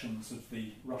perceptions of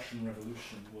the Russian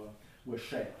Revolution were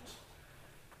shaped.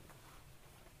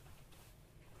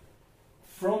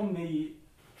 From the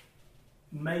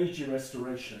Meiji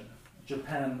Restoration,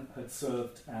 Japan had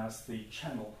served as the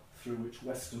channel through which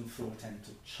Western thought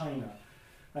entered China,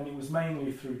 and it was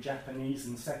mainly through Japanese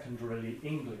and secondarily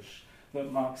English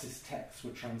that Marxist texts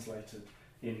were translated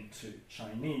into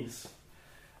Chinese.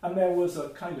 And there was a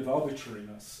kind of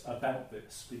arbitrariness about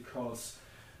this because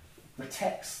the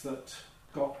texts that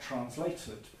got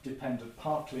translated depended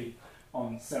partly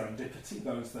on serendipity,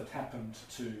 those that happened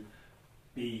to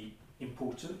be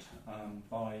imported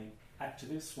by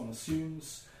activists, one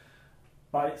assumes,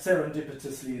 by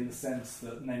serendipitously in the sense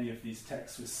that many of these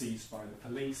texts were seized by the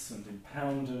police and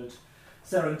impounded,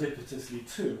 serendipitously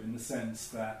too in the sense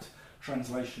that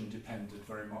translation depended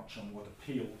very much on what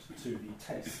appealed to the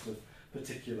taste of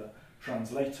particular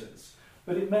translators.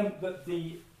 But it meant that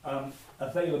the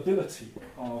availability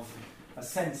of a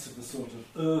sense of the sort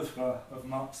of oeuvre of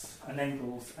Marx and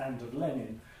Engels and of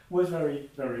Lenin was very,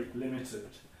 very limited.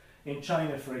 In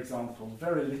China, for example,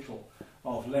 very little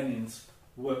of Lenin's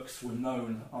works were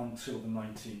known until the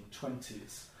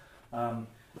 1920s,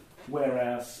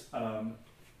 whereas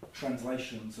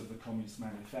translations of the Communist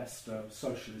Manifesto,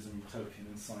 Socialism, Utopian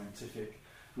and Scientific,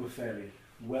 were fairly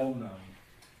well known.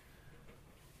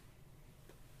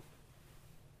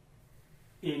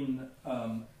 In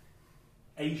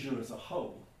Asia as a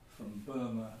whole, from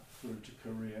Burma through to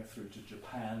Korea, through to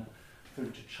Japan,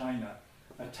 through to China,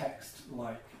 a text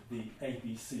like the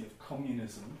ABC of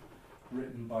Communism,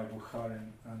 written by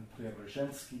Bukharin and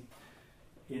Preobrazhensky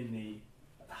in the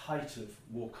height of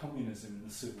war communism in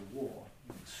the Civil War,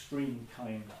 an extreme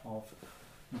kind of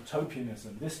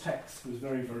utopianism. This text was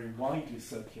very, very widely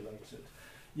circulated,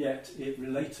 yet it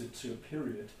related to a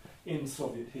period in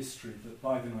Soviet history that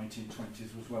by the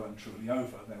 1920s was well and truly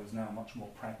over. There was now much more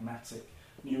pragmatic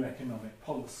new economic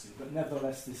policy, but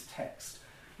nevertheless this text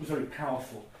was very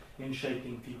powerful in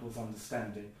shaping people's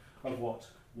understanding of what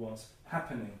was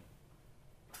happening.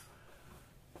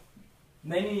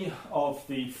 Many of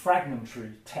the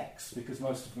fragmentary texts, because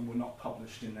most of them were not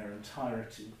published in their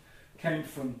entirety, came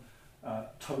from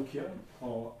Tokyo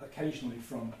or occasionally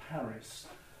from Paris,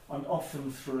 and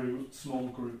often through small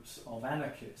groups of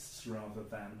anarchists rather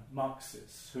than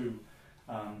Marxists, who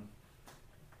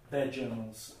their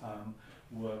journals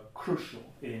were crucial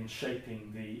in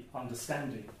shaping the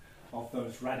understanding of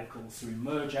those radicals who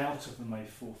emerge out of the May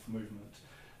 4th movement,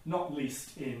 not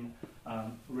least in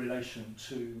relation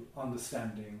to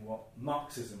understanding what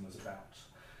Marxism was about.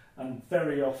 And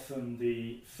very often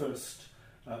the first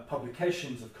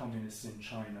publications of communists in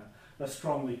China are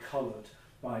strongly coloured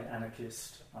by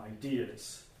anarchist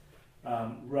ideas.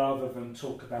 Rather than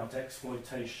talk about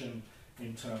exploitation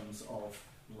in terms of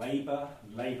labour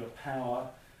power,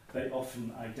 they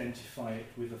often identify it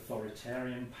with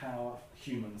authoritarian power,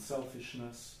 human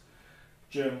selfishness.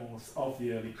 Journals of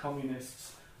the early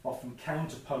communists often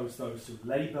counterpose those who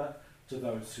labour to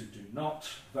those who do not,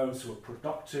 those who are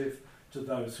productive to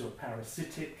those who are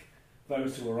parasitic,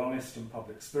 those who are honest and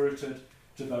public-spirited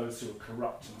to those who are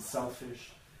corrupt and selfish,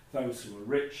 those who are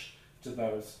rich to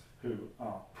those who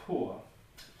are poor.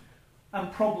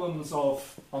 And problems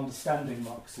of understanding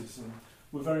Marxism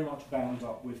were very much bound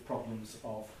up with problems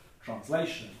of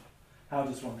translation. How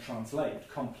does one translate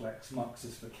complex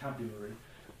Marxist vocabulary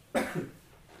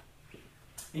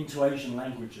into Asian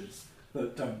languages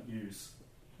that don't use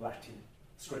Latin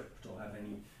script or have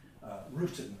any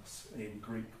rootedness in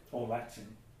Greek or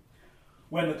Latin?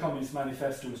 When the Communist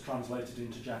Manifesto was translated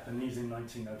into Japanese in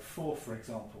 1904, for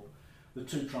example, the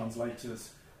two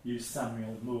translators used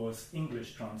Samuel Moore's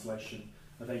English translation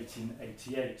of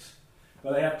 1888.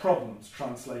 But they had problems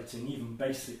translating even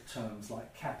basic terms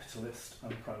like capitalist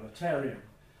and proletarian.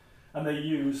 And they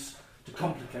used, to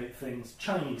complicate things,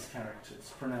 Chinese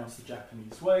characters pronounced the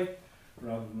Japanese way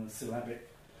rather than the syllabic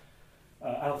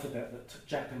alphabet that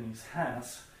Japanese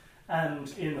has. And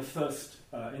in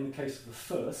the case of the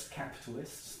first,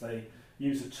 capitalists, they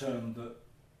use a term that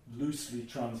loosely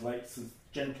translates as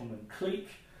gentleman clique.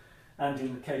 And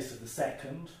in the case of the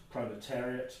second,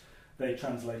 proletariat, they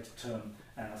translate a term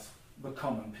as the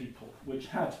common people, which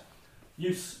had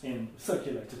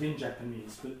circulated in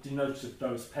Japanese, but denoted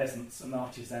those peasants and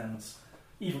artisans,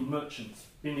 even merchants,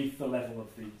 beneath the level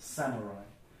of the samurai.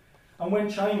 And when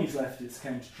Chinese leftists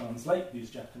came to translate these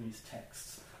Japanese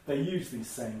texts, they used these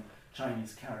same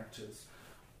Chinese characters,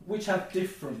 which have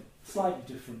slightly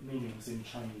different meanings in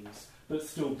Chinese, but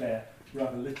still bear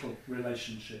rather little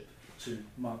relationship to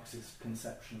Marxist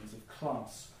conceptions of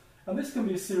class. And this can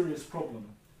be a serious problem.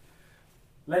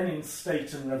 Lenin's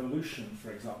State and Revolution,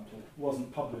 for example,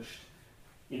 wasn't published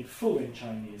in full in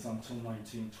Chinese until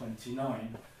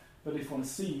 1929, but if one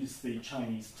sees the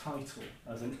Chinese title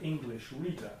as an English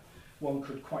reader, one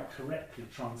could quite correctly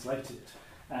translate it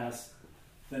as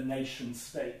The Nation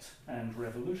State and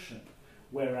Revolution,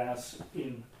 whereas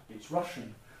in its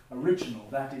Russian original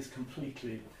that is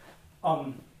completely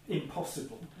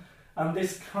impossible. And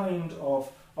this kind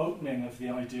of opening of the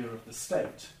idea of the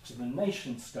state to the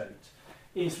nation state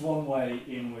is one way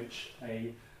in which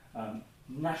a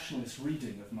nationalist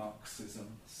reading of Marxism,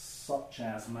 such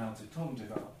as Mao Zedong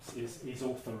develops, is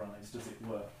authorised, as it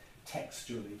were,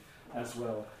 textually, as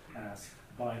well as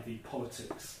by the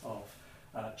politics of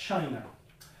China.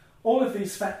 All of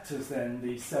these factors then,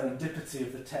 the serendipity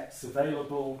of the texts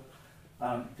available,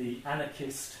 the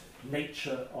anarchist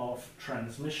nature of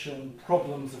transmission,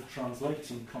 problems of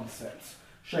translating concepts,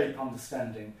 shape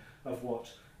understanding of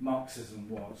what Marxism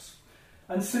was.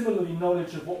 And similarly,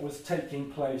 knowledge of what was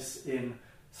taking place in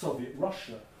Soviet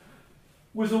Russia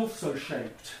was also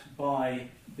shaped by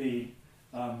the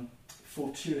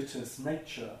fortuitous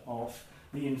nature of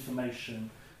the information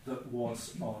that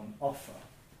was on offer,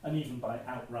 and even by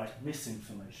outright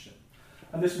misinformation.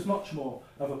 And this was much more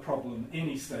of a problem in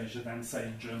East Asia than, say,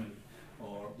 in Germany,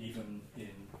 or even in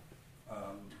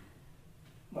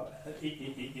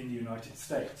the United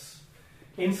States.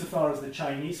 Insofar as the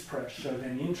Chinese press showed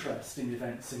any interest in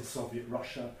events in Soviet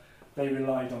Russia, they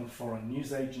relied on foreign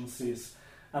news agencies,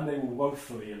 and they were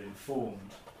woefully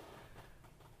ill-informed.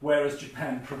 Whereas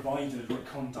Japan provided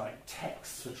recondite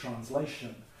texts for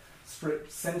translation,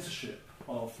 strict censorship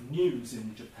of news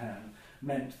in Japan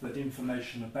meant that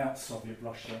information about Soviet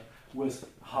Russia was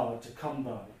hard to come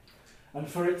by. And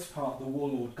for its part, the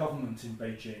warlord government in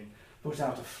Beijing put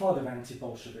out a flood of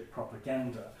anti-Bolshevik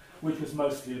propaganda, which was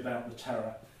mostly about the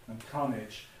terror and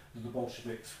carnage that the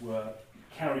Bolsheviks were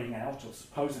carrying out, or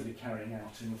supposedly carrying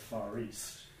out, in the Far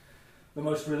East. The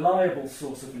most reliable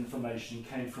source of information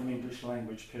came from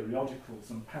English-language periodicals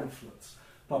and pamphlets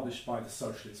published by the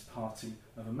Socialist Party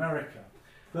of America,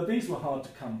 but these were hard to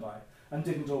come by and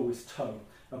didn't always toe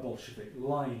a Bolshevik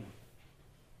line.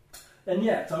 And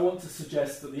yet, I want to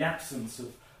suggest that the absence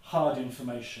of hard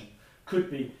information could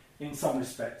be, in some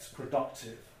respects,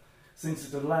 productive,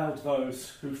 since it allowed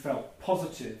those who felt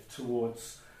positive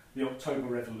towards the October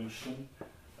Revolution,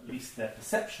 at least their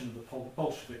perception of the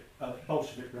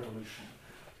Bolshevik Revolution,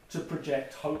 to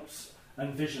project hopes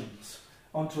and visions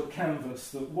onto a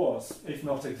canvas that was, if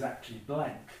not exactly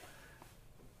blank,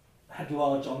 had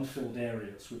large unfilled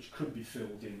areas which could be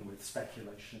filled in with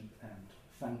speculation and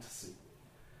fantasy.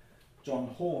 John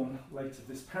Horne, late of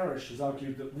this parish, has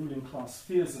argued that ruling class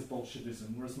fears of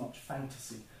Bolshevism were as much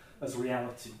fantasy as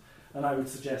reality, and I would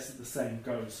suggest that the same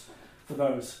goes for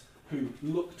those who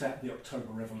looked at the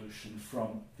October Revolution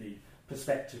from the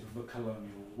perspective of the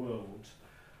colonial world.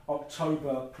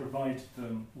 October provided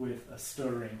them with a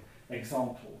stirring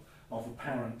example of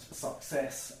apparent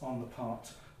success on the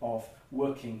part of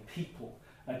working people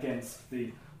against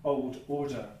the old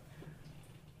order.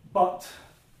 But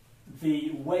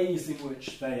the ways in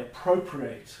which they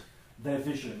appropriate their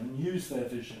vision and use their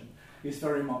vision is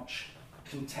very much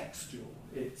contextual.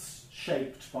 It's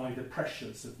shaped by the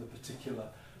pressures of the particular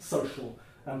social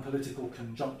and political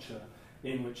conjuncture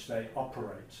in which they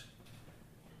operate.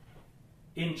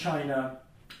 In China,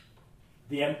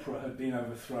 the emperor had been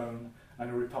overthrown and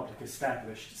a republic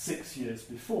established 6 years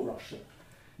before Russia,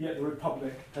 yet the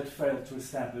republic had failed to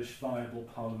establish viable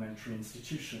parliamentary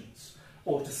institutions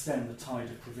or to stem the tide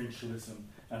of provincialism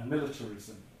and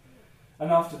militarism. And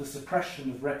after the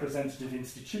suppression of representative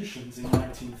institutions in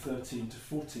 1913 to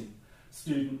 14,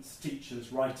 students,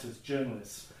 teachers, writers,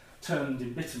 journalists turned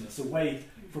in bitterness away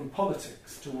from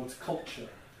politics towards culture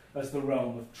as the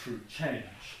realm of true change.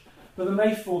 But the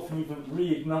May 4th movement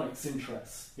reignites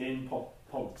interest in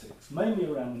politics, mainly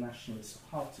around the Nationalist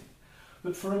Party.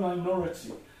 But for a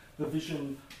minority, the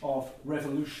vision of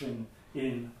revolution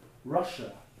in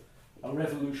Russia, a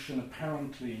revolution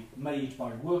apparently made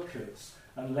by workers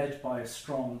and led by a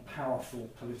strong, powerful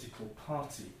political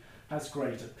party, has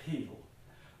great appeal.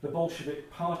 The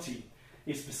Bolshevik Party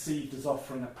is perceived as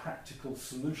offering a practical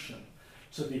solution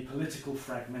to the political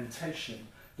fragmentation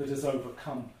that has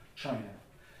overcome China,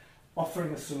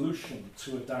 offering a solution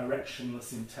to a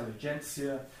directionless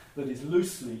intelligentsia that is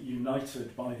loosely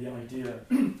united by the idea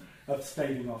of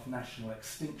staving off national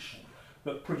extinction,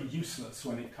 but pretty useless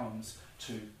when it comes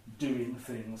to doing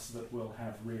things that will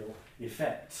have real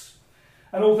effects.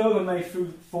 And although the May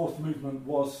 4th movement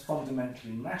was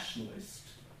fundamentally nationalist,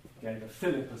 gave a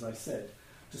fillip, as I said,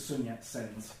 to Sun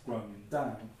Yat-sen's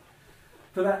Kuomintang,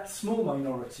 for that small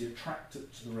minority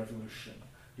attracted to the revolution,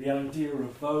 the idea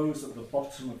of those at the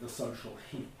bottom of the social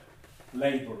heap,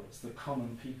 labourers, the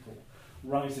common people,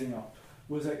 rising up,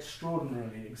 was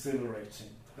extraordinarily exhilarating,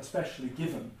 especially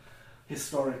given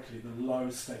historically the low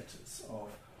status of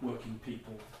working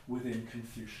people within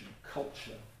Confucian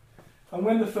culture. And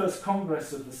when the first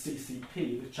Congress of the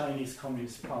CCP, the Chinese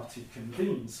Communist Party,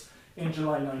 convenes in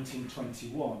July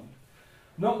 1921,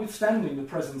 notwithstanding the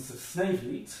presence of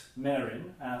Sneevliet,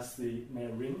 Merin,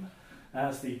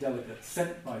 as the delegate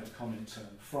sent by the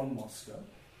Comintern from Moscow,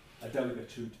 a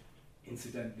delegate who'd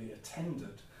incidentally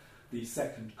attended the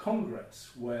Second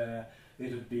Congress, where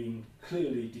it had been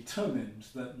clearly determined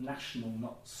that national,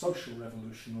 not social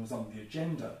revolution was on the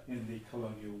agenda in the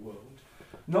colonial world.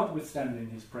 Notwithstanding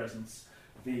his presence,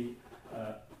 the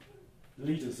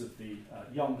leaders of the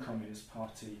young Communist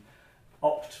Party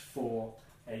opt for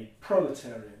a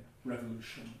proletarian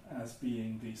revolution as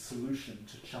being the solution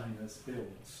to China's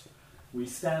ills. We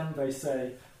stand, they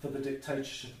say, for the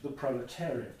dictatorship of the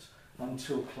proletariat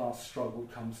until class struggle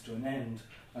comes to an end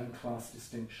and class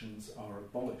distinctions are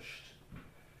abolished.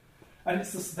 And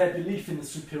it's their belief in the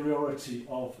superiority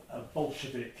of a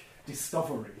Bolshevik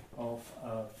discovery of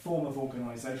a form of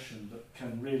organisation that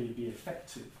can really be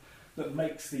effective that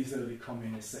makes these early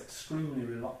communists extremely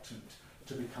reluctant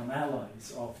to become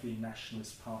allies of the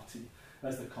Nationalist Party,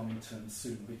 as the Comintern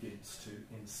soon begins to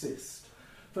insist.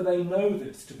 For they know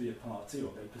this to be a party,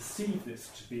 or they perceive this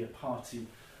to be a party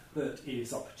that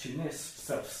is opportunist,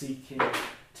 self-seeking,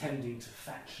 tending to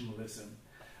factionalism.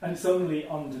 And it's only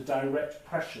under direct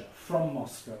pressure from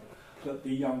Moscow that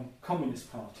the young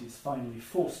Communist Party is finally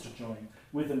forced to join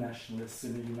with the Nationalists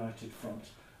in a united front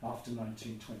after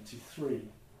 1923.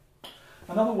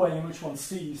 Another way in which one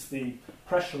sees the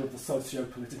pressure of the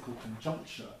socio-political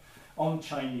conjuncture on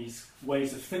Chinese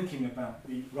ways of thinking about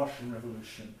the Russian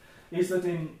Revolution is that,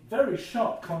 in very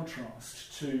sharp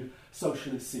contrast to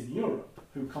socialists in Europe,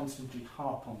 who constantly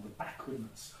harp on the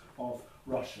backwardness of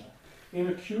Russia, in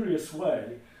a curious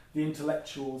way, the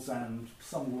intellectuals and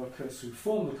some workers who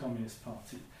form the Communist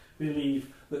Party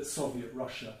believe that Soviet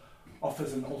Russia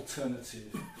offers an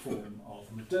alternative form of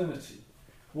modernity,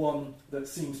 one that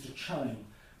seems to chime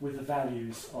with the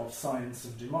values of science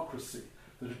and democracy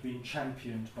that have been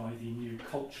championed by the New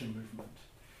Culture movement.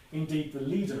 Indeed, the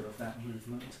leader of that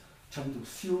movement, Chen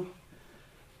Duxiu,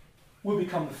 will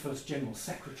become the first General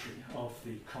Secretary of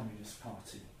the Communist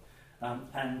Party.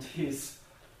 And his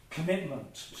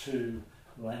commitment to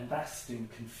lambasting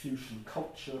Confucian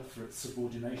culture for its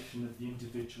subordination of the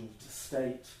individual to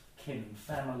state, kin and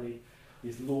family,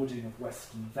 his lauding of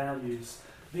Western values,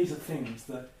 these are things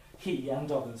that he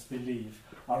and others believe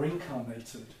are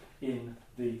incarnated in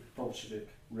the Bolshevik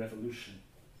Revolution.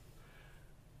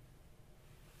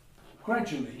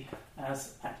 Gradually,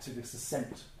 as activists are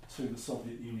sent to the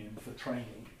Soviet Union for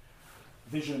training,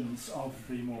 visions of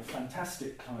the more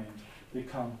fantastic kind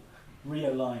become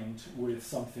realigned with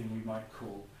something we might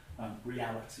call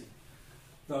reality.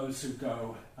 Those who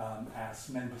go as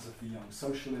members of the Young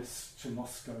Socialists to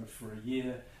Moscow for a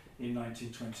year in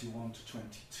 1921 to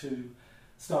 22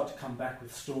 start to come back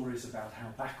with stories about how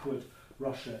backward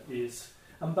Russia is.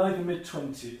 And by the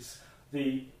mid-20s,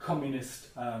 the communist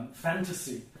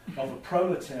fantasy of a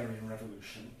proletarian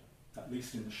revolution, at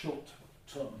least in the short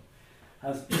term,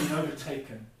 has been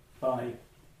overtaken by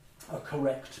a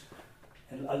correct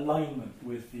alignment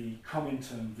with the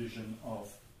Comintern vision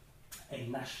of a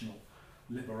national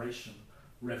liberation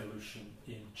revolution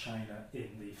in China in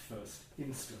the first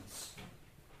instance.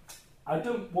 I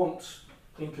don't want,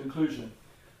 in conclusion,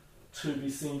 to be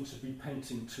seen to be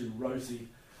painting too rosy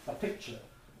a picture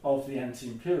of the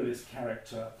anti-imperialist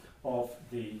character of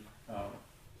the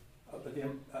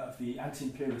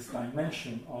anti-imperialist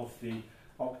dimension of the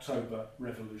October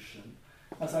Revolution.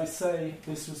 As I say,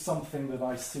 this was something that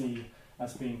I see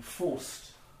as being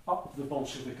forced up the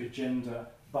Bolshevik agenda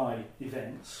by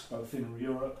events, both in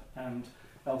Europe and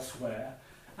elsewhere.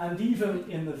 And even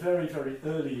in the very, very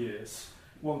early years,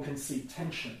 one can see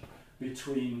tension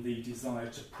between the desire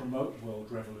to promote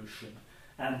world revolution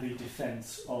and the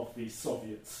defence of the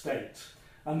Soviet state.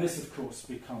 And this, of course,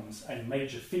 becomes a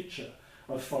major feature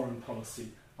of foreign policy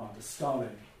under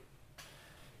Stalin.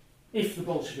 If the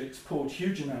Bolsheviks poured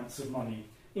huge amounts of money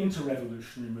into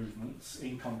revolutionary movements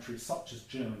in countries such as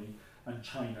Germany and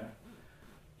China,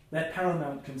 their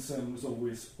paramount concern was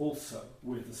always also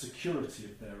with the security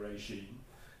of their regime.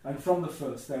 And from the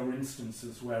first, there were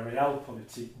instances where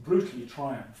realpolitik brutally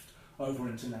triumphed over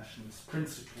internationalist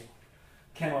principle.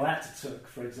 Kemal Ataturk,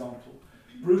 for example,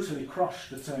 brutally crushed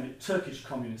the Turkish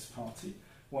Communist Party,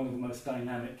 one of the most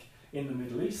dynamic in the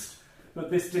Middle East,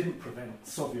 but this didn't prevent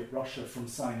Soviet Russia from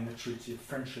signing a treaty of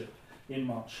friendship in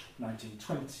March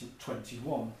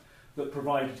 1921 that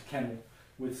provided Kemal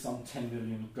with some 10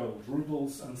 million gold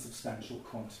rubles and substantial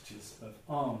quantities of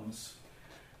arms.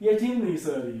 Yet in these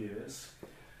early years,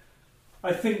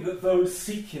 I think that those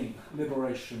seeking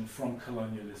liberation from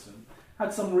colonialism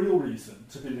had some real reason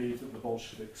to believe that the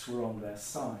Bolsheviks were on their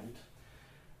side.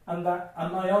 And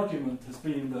my argument has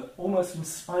been that almost in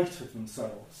spite of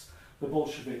themselves, the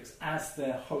Bolsheviks, as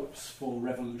their hopes for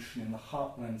revolution in the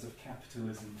heartlands of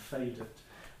capitalism faded,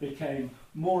 became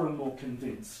more and more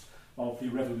convinced of the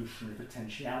revolutionary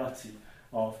potentiality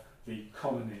of the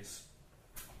colonies.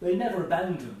 They never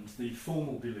abandoned the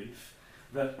formal belief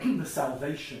that the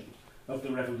salvation of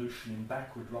the revolution in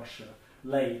backward Russia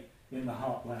lay in the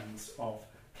heartlands of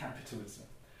capitalism.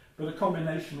 But a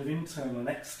combination of internal and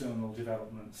external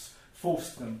developments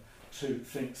forced them to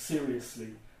think seriously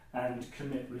and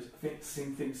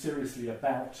think seriously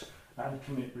about and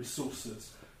commit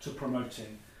resources to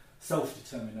promoting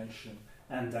self-determination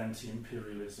and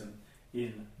anti-imperialism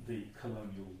in the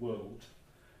colonial world.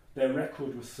 Their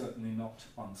record was certainly not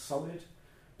unsolid,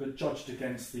 but judged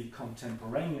against the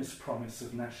contemporaneous promise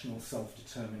of national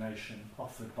self-determination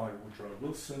offered by Woodrow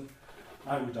Wilson,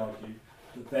 I would argue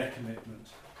that their commitment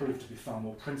proved to be far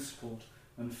more principled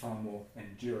and far more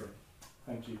enduring.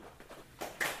 Thank you.